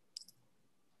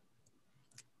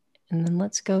 And then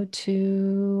let's go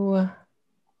to...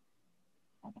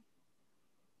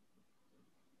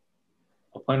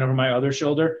 I'll point over my other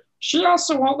shoulder. She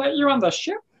also won't let you on the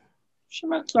ship. She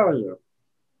might kill you.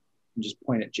 And just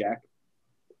point at Jack.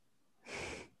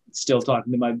 Still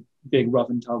talking to my big rough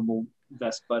and tumble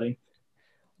vest buddy.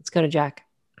 Let's go to Jack.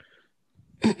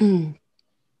 The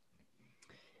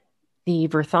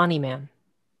Verthani man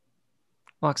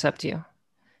walks up to you.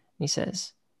 He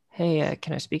says, hey,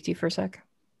 can I speak to you for a sec?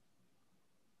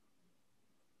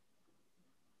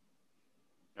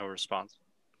 No response.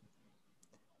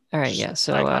 All right, yeah.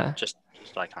 So, just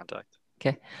eye contact.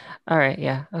 Okay. All right,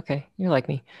 yeah. Okay, you're like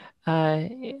me.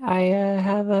 I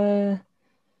have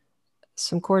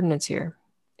some coordinates here,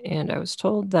 and I was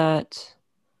told that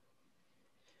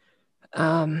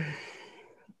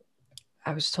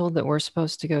we're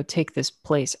supposed to go take this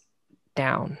place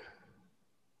down.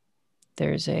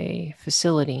 There's a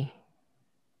facility.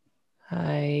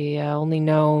 I only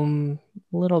know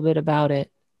a little bit about it,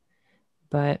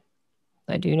 but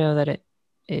I do know that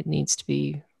it needs to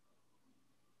be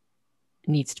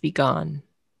gone.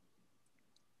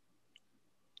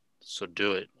 So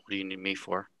do it. What do you need me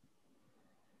for?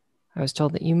 I was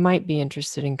told that you might be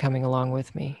interested in coming along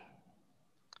with me.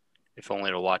 If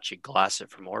only to watch you glass it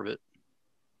from orbit.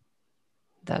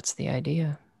 That's the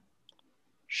idea.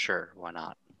 Sure, why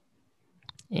not?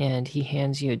 And he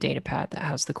hands you a data pad that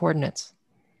has the coordinates.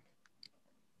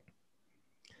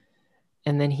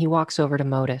 And then he walks over to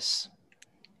Modus.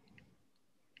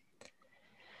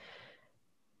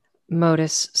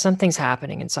 Modus, something's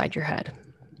happening inside your head.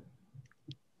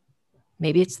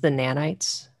 Maybe it's the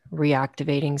nanites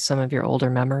reactivating some of your older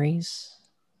memories.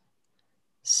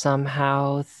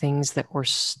 Somehow things that were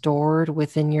stored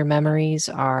within your memories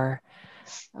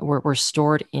were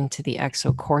stored into the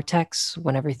exocortex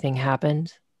when everything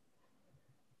happened.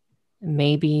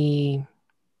 Maybe,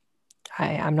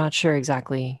 I'm not sure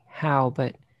exactly how,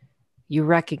 but you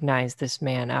recognize this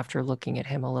man after looking at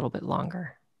him a little bit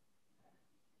longer.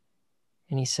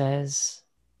 And he says,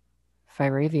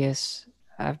 Fyravius,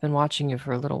 I've been watching you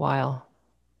for a little while.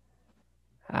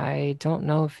 I don't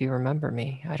know if you remember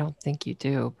me. I don't think you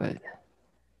do, but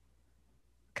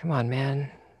come on,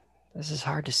 man. This is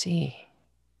hard to see.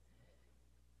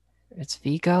 It's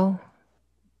Vigo?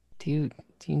 Do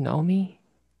you know me?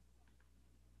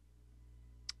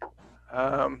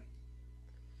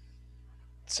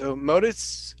 So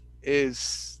Modus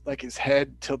is like his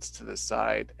head tilts to the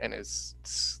side and his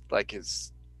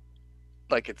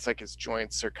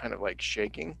joints are kind of like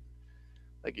shaking.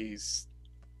 Like he's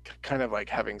kind of like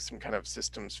having some kind of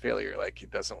systems failure, like he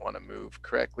doesn't want to move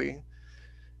correctly.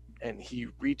 And he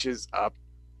reaches up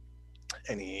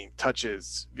and he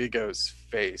touches Vigo's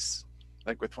face,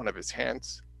 like with one of his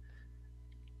hands.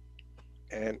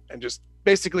 And just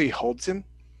basically holds him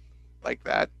like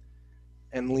that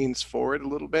and leans forward a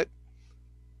little bit,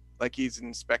 like he's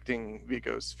inspecting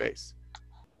Vigo's face.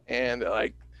 And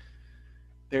like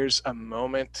there's a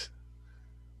moment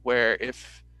where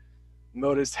if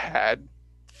Modus had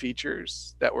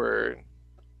features that were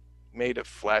made of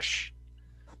flesh,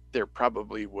 there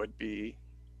probably would be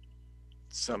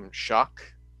some shock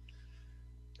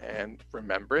and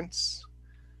remembrance.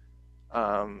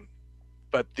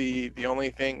 But the only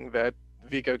thing that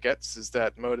Vigo gets is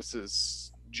that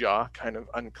Modus's jaw kind of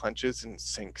unclenches and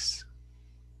sinks.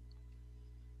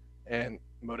 And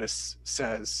Modus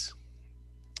says,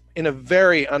 in a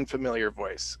very unfamiliar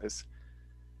voice, is,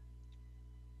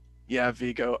 yeah,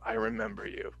 Vigo, I remember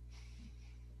you.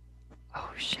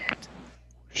 Oh, shit.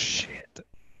 Shit.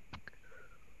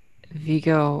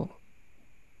 Vigo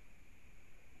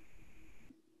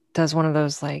does one of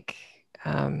those like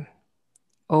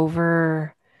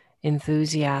over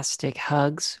enthusiastic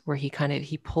hugs where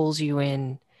he pulls you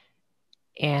in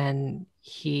and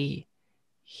he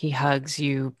hugs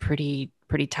you pretty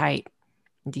tight,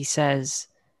 and he says,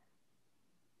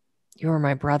 you were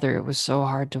my brother. It was so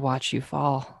hard to watch you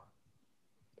fall.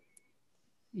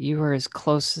 You were as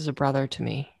close as a brother to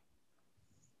me.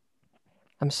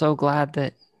 I'm so glad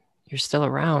that you're still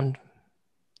around.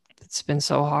 It's been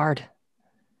so hard.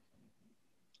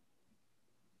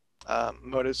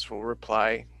 Modus will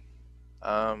reply.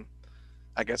 I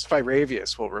guess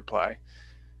Fyravius will reply.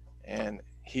 And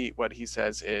what he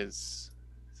says is,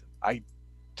 I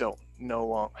don't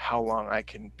know how long I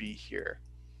can be here.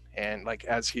 And like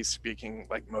as he's speaking,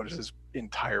 like Modus's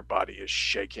entire body is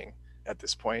shaking at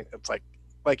this point. It's like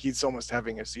he's almost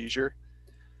having a seizure.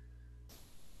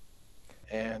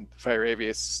 And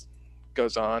Fyravius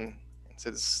goes on and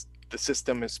says, the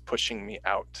system is pushing me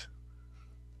out.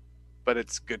 but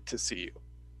it's good to see you.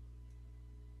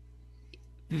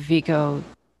 Vigo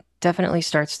definitely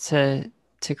starts to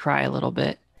cry a little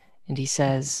bit, and he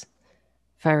says,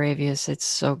 Viravius, it's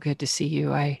so good to see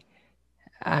you.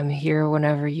 I'm here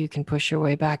whenever you can push your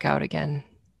way back out again.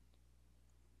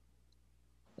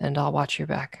 And I'll watch your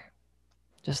back,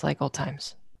 just like old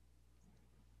times.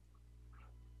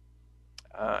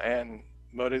 And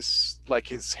Modus, like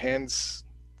his hands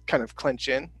kind of clench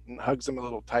in and hugs him a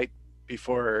little tight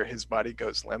before his body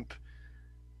goes limp.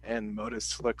 And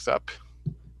Modus looks up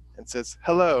and says,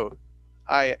 "Hello,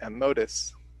 I am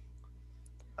Modus.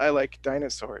 I like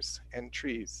dinosaurs and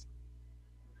trees."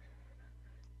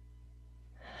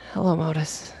 Hello,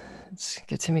 Modus. It's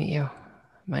good to meet you.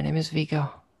 My name is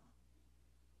Vigo.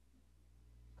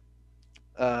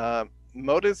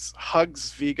 Modus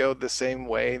hugs Vigo the same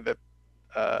way that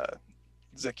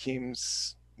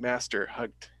Zakim's master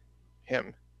hugged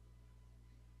him,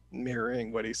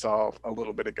 mirroring what he saw a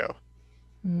little bit ago.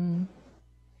 Mm.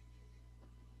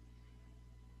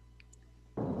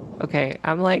 Okay,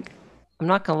 I'm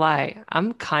not gonna lie,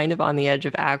 I'm kind of on the edge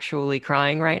of actually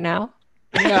crying right now.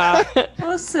 Yeah.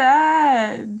 So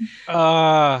sad.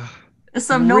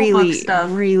 Some notebook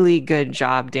stuff. Really good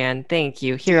job, Dan. Thank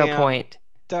you. Hero Damn. point.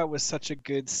 That was such a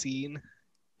good scene.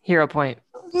 Hero point.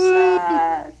 So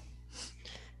sad.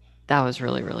 That was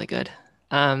really, really good.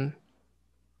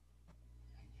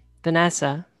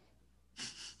 Vanessa.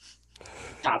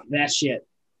 Top that shit.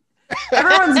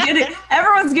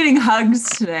 Everyone's getting hugs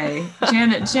today.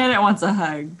 Janet wants a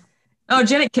hug. Oh,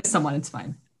 Janet kissed someone. It's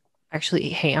fine. Actually,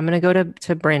 hey, I'm gonna go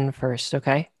to Bryn first,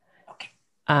 okay? Okay.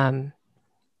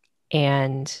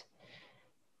 And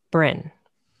Bryn,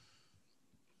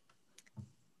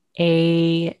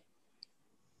 a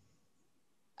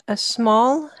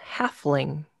small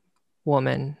halfling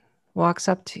woman walks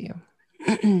up to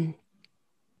you.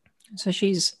 So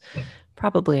she's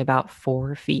probably about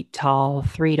 4 feet tall,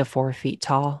 3 to 4 feet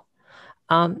tall.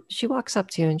 She walks up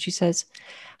to you and she says,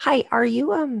 "Hi, are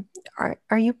you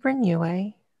Bryn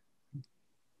Yue?"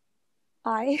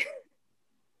 Hi.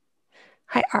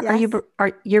 Hi, Yes.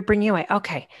 you're Bryn Yue?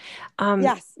 Okay.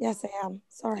 Yes, I am.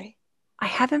 Sorry. I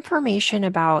have information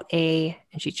about and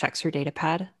she checks her data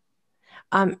pad.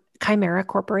 Chimera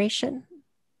Corporation.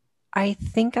 I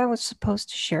think I was supposed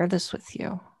to share this with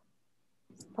you.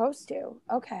 Supposed to.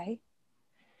 Okay.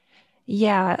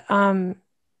 Yeah,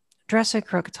 Dresser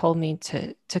Crook told me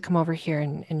to come over here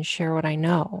and share what I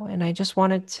know, and I just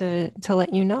wanted to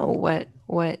let you know what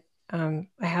I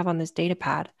have on this data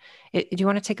pad. Do you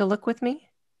want to take a look with me?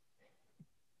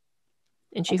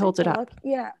 And she holds it up. Look.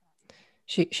 Yeah.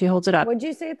 She holds it up. What'd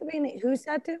you say at the beginning? Who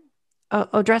said to?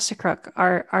 Oh, Dresser Crook,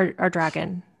 our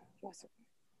dragon. Oh,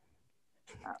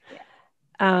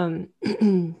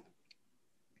 yeah.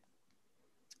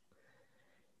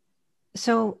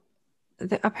 So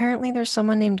apparently there's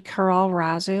someone named Karal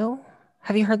Razu.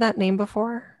 Have you heard that name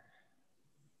before?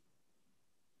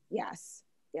 Yes,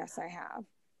 I have.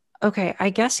 Okay, I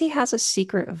guess he has a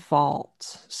secret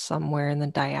vault somewhere in the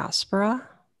diaspora.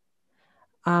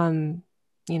 Out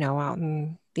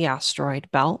in the asteroid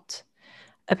belt.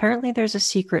 Apparently there's a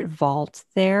secret vault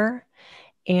there,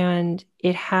 and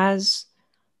it has,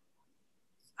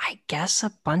 I guess,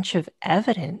 a bunch of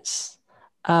evidence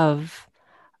of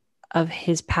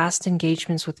his past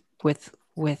engagements with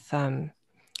kind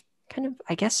of,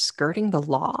 I guess, skirting the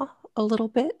law a little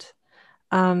bit.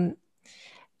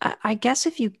 I guess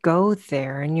if you go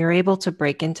there and you're able to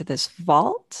break into this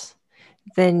vault,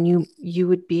 then you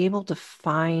would be able to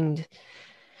find.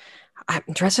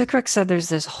 Dresser Crook said there's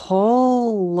this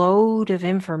whole load of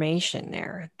information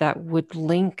there that would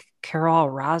link Carol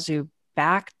Razu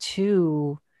back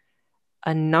to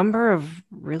a number of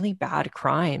really bad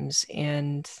crimes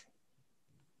and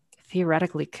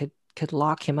theoretically could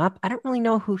lock him up. I don't really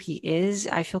know who he is.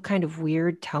 I feel kind of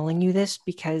weird telling you this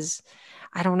because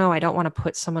I don't know. I don't want to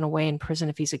put someone away in prison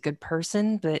if he's a good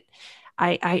person, but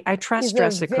I trust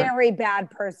He's a very bad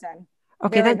person.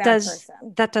 Okay,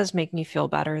 that does make me feel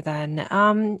better then.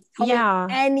 Tell me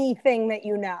anything that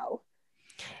you know.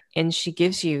 And she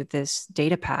gives you this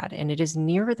data pad, and it is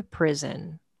near the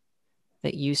prison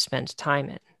that you spent time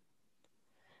in.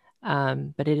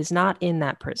 But it is not in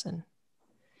that prison.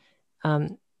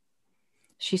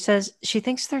 She says she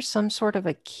thinks there's some sort of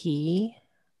a key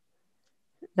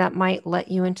that might let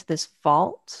you into this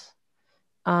vault.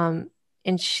 And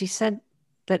she said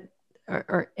that,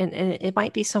 and it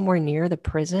might be somewhere near the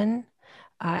prison.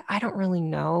 I don't really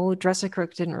know. Dresser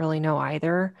Crook didn't really know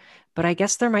either, but I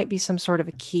guess there might be some sort of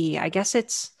a key. I guess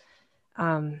it's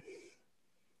a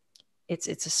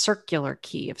circular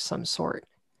key of some sort.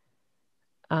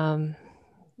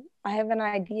 I have an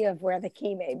idea of where the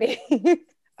key may be.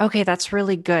 Okay, that's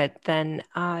really good. Then,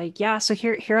 yeah, so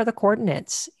here are the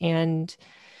coordinates. And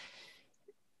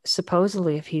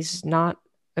supposedly, if he's not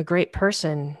a great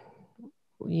person,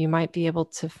 you might be able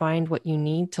to find what you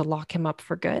need to lock him up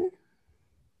for good.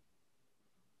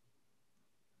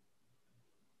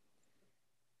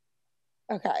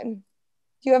 Okay.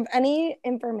 Do you have any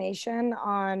information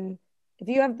on, if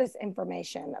you have this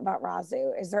information about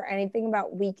Razu, is there anything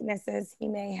about weaknesses he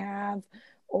may have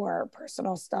or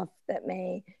personal stuff that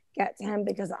may get to him?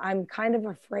 Because I'm kind of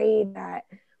afraid that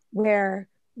where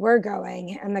we're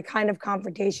going and the kind of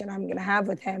confrontation I'm going to have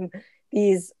with him,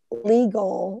 these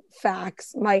legal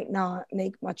facts might not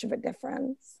make much of a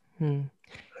difference.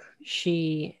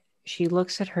 She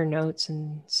looks at her notes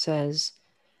and says,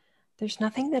 "There's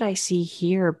nothing that I see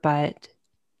here, but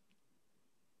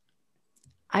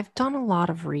I've done a lot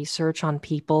of research on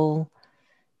people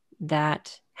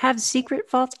that have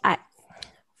secret vaults.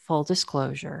 Full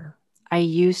disclosure, I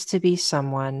used to be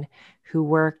someone who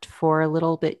worked for a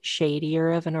little bit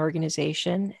shadier of an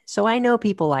organization, so I know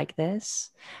people like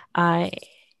this. And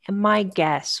my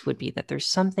guess would be that there's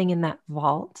something in that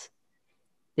vault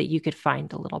that you could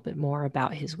find a little bit more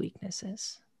about his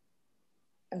weaknesses.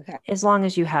 Okay. As long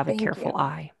as you have a Thank careful you.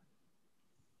 eye."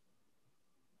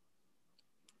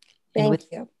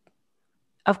 Thank you.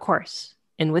 Of course.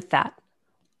 And with that,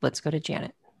 let's go to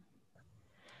Janet.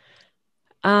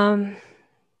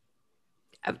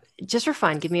 Just for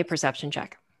fun, give me a perception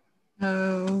check.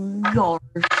 Oh, gosh.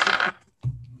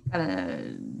 Got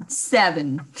a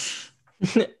 7.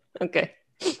 Okay.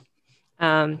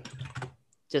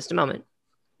 Just a moment.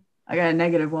 I got a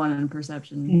 -1 in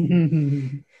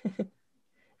perception.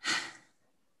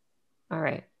 All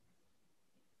right.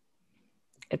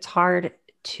 It's hard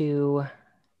to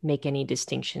make any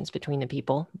distinctions between the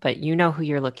people, but you know who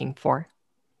you're looking for,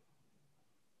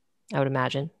 I would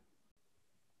imagine.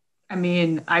 I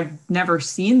mean, I've never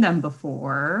seen them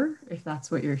before, if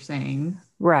that's what you're saying.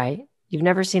 Right. You've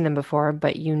never seen them before,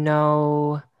 but you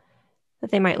know that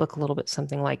they might look a little bit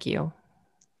something like you.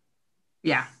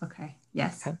 Yeah. Okay.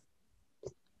 Yes. Okay.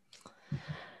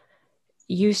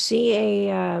 You see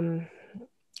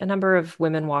a number of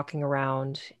women walking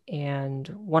around, and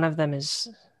one of them is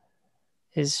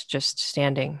just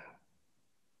standing,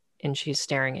 and she's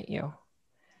staring at you.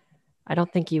 I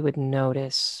don't think you would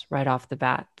notice right off the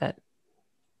bat that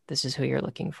this is who you're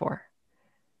looking for.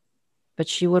 But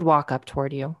she would walk up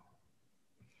toward you.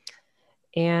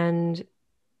 And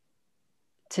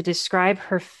to describe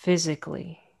her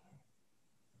physically,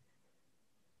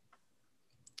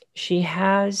 she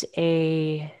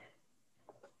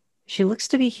looks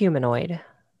to be humanoid,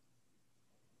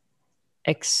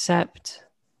 except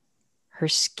her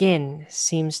skin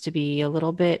seems to be a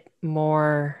little bit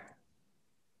more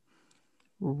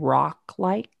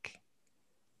rock-like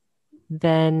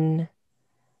than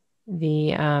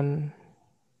than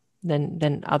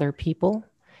other people.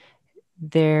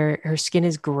 Her skin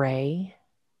is gray,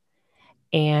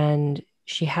 and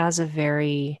she has a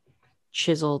very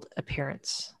chiseled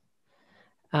appearance.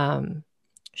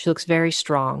 She looks very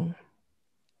strong,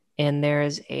 and there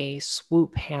is a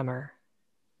swoop hammer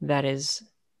that is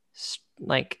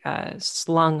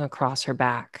slung across her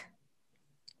back.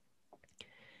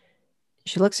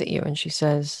 She looks at you and she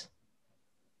says,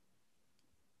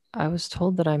 "I was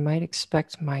told that I might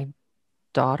expect my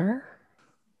daughter.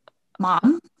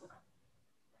 Mom?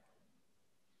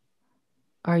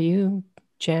 Are you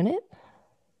Janet?"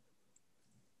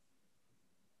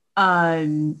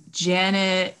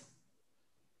 Janet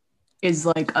is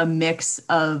like a mix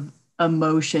of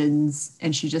emotions,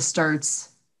 and she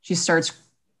starts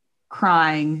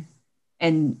crying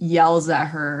and yells at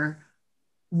her,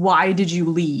 "Why did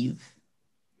you leave?"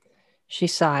 She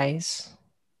sighs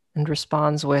and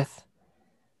responds with,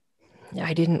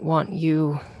 "I didn't want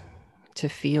you to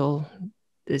feel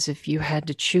as if you had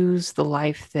to choose the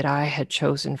life that I had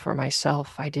chosen for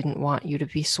myself. I didn't want you to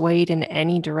be swayed in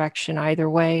any direction either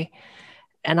way.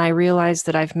 And I realize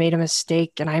that I've made a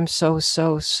mistake, and I'm so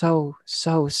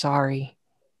sorry.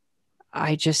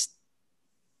 I just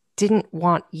didn't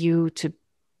want you to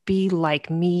be like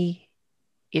me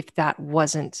if that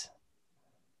wasn't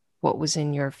what was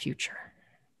in your future.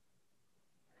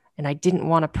 And I didn't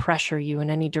want to pressure you in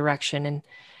any direction. And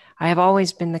I have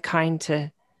always been the kind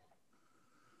to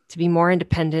be more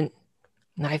independent.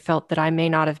 And I felt that I may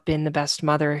not have been the best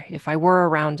mother if I were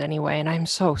around anyway. And I'm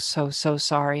so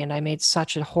sorry. And I made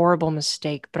such a horrible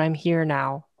mistake, but I'm here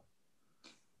now."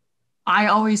 I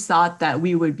always thought that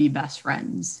we would be best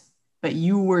friends, but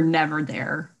you were never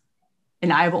there.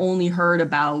 And I've only heard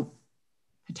about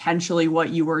potentially what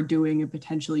you were doing and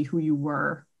potentially who you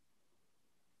were.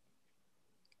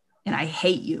 and I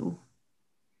hate you.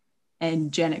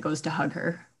 And Janet goes to hug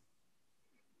her.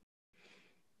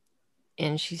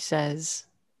 And she says,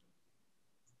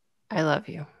 I love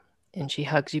you. And she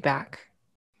hugs you back.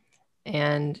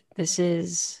 And this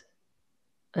is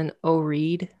an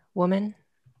Oreed woman.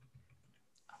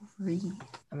 Read.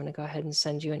 I'm going to go ahead and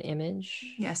send you an image.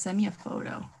 Yeah, send me a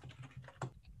photo.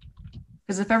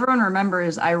 Because if everyone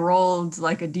remembers, I rolled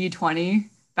like a D20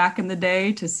 back in the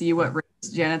day to see what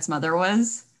race Janet's mother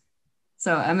was.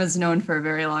 So Emma's known for a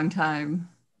very long time.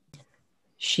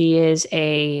 She is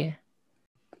a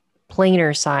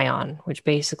planar scion, which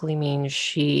basically means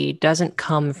she doesn't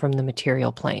come from the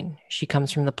material plane. She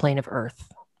comes from the plane of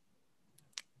Earth.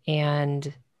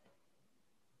 And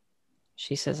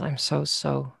she says, I'm so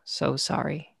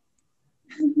sorry.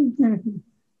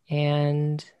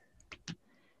 And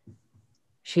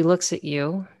she looks at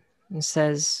you and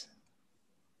says,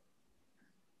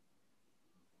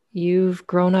 you've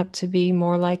grown up to be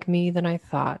more like me than I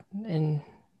thought. And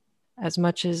as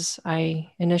much as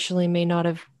I initially may not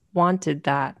have wanted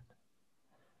that,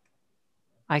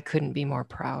 I couldn't be more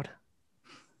proud.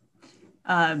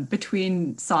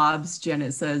 Between sobs,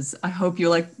 Janet says, I hope you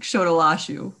like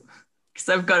Shotolashu, because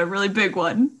I've got a really big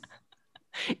one.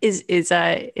 Is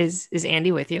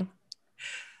Andy with you?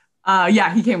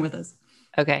 Yeah, he came with us.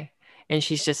 Okay. And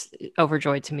she's just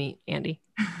overjoyed to meet Andy.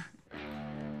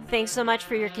 Thanks so much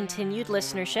for your continued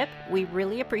listenership. We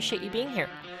really appreciate you being here.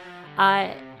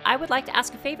 I would like to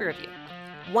ask a favor of you.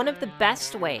 One of the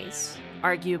best ways,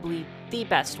 arguably the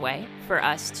best way, for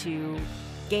us to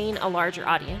gain a larger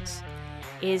audience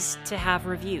is to have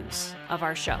reviews of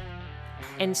our show.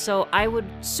 And so I would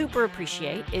super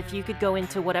appreciate if you could go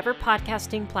into whatever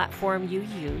podcasting platform you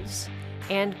use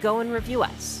and go and review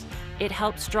us. It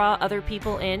helps draw other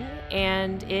people in,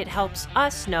 and it helps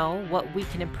us know what we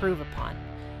can improve upon.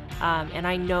 And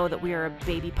I know that we are a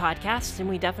baby podcast, and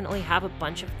we definitely have a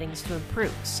bunch of things to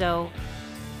improve. So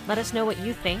let us know what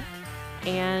you think,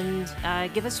 and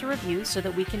give us a review so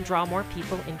that we can draw more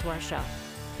people into our show.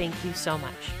 Thank you so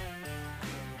much.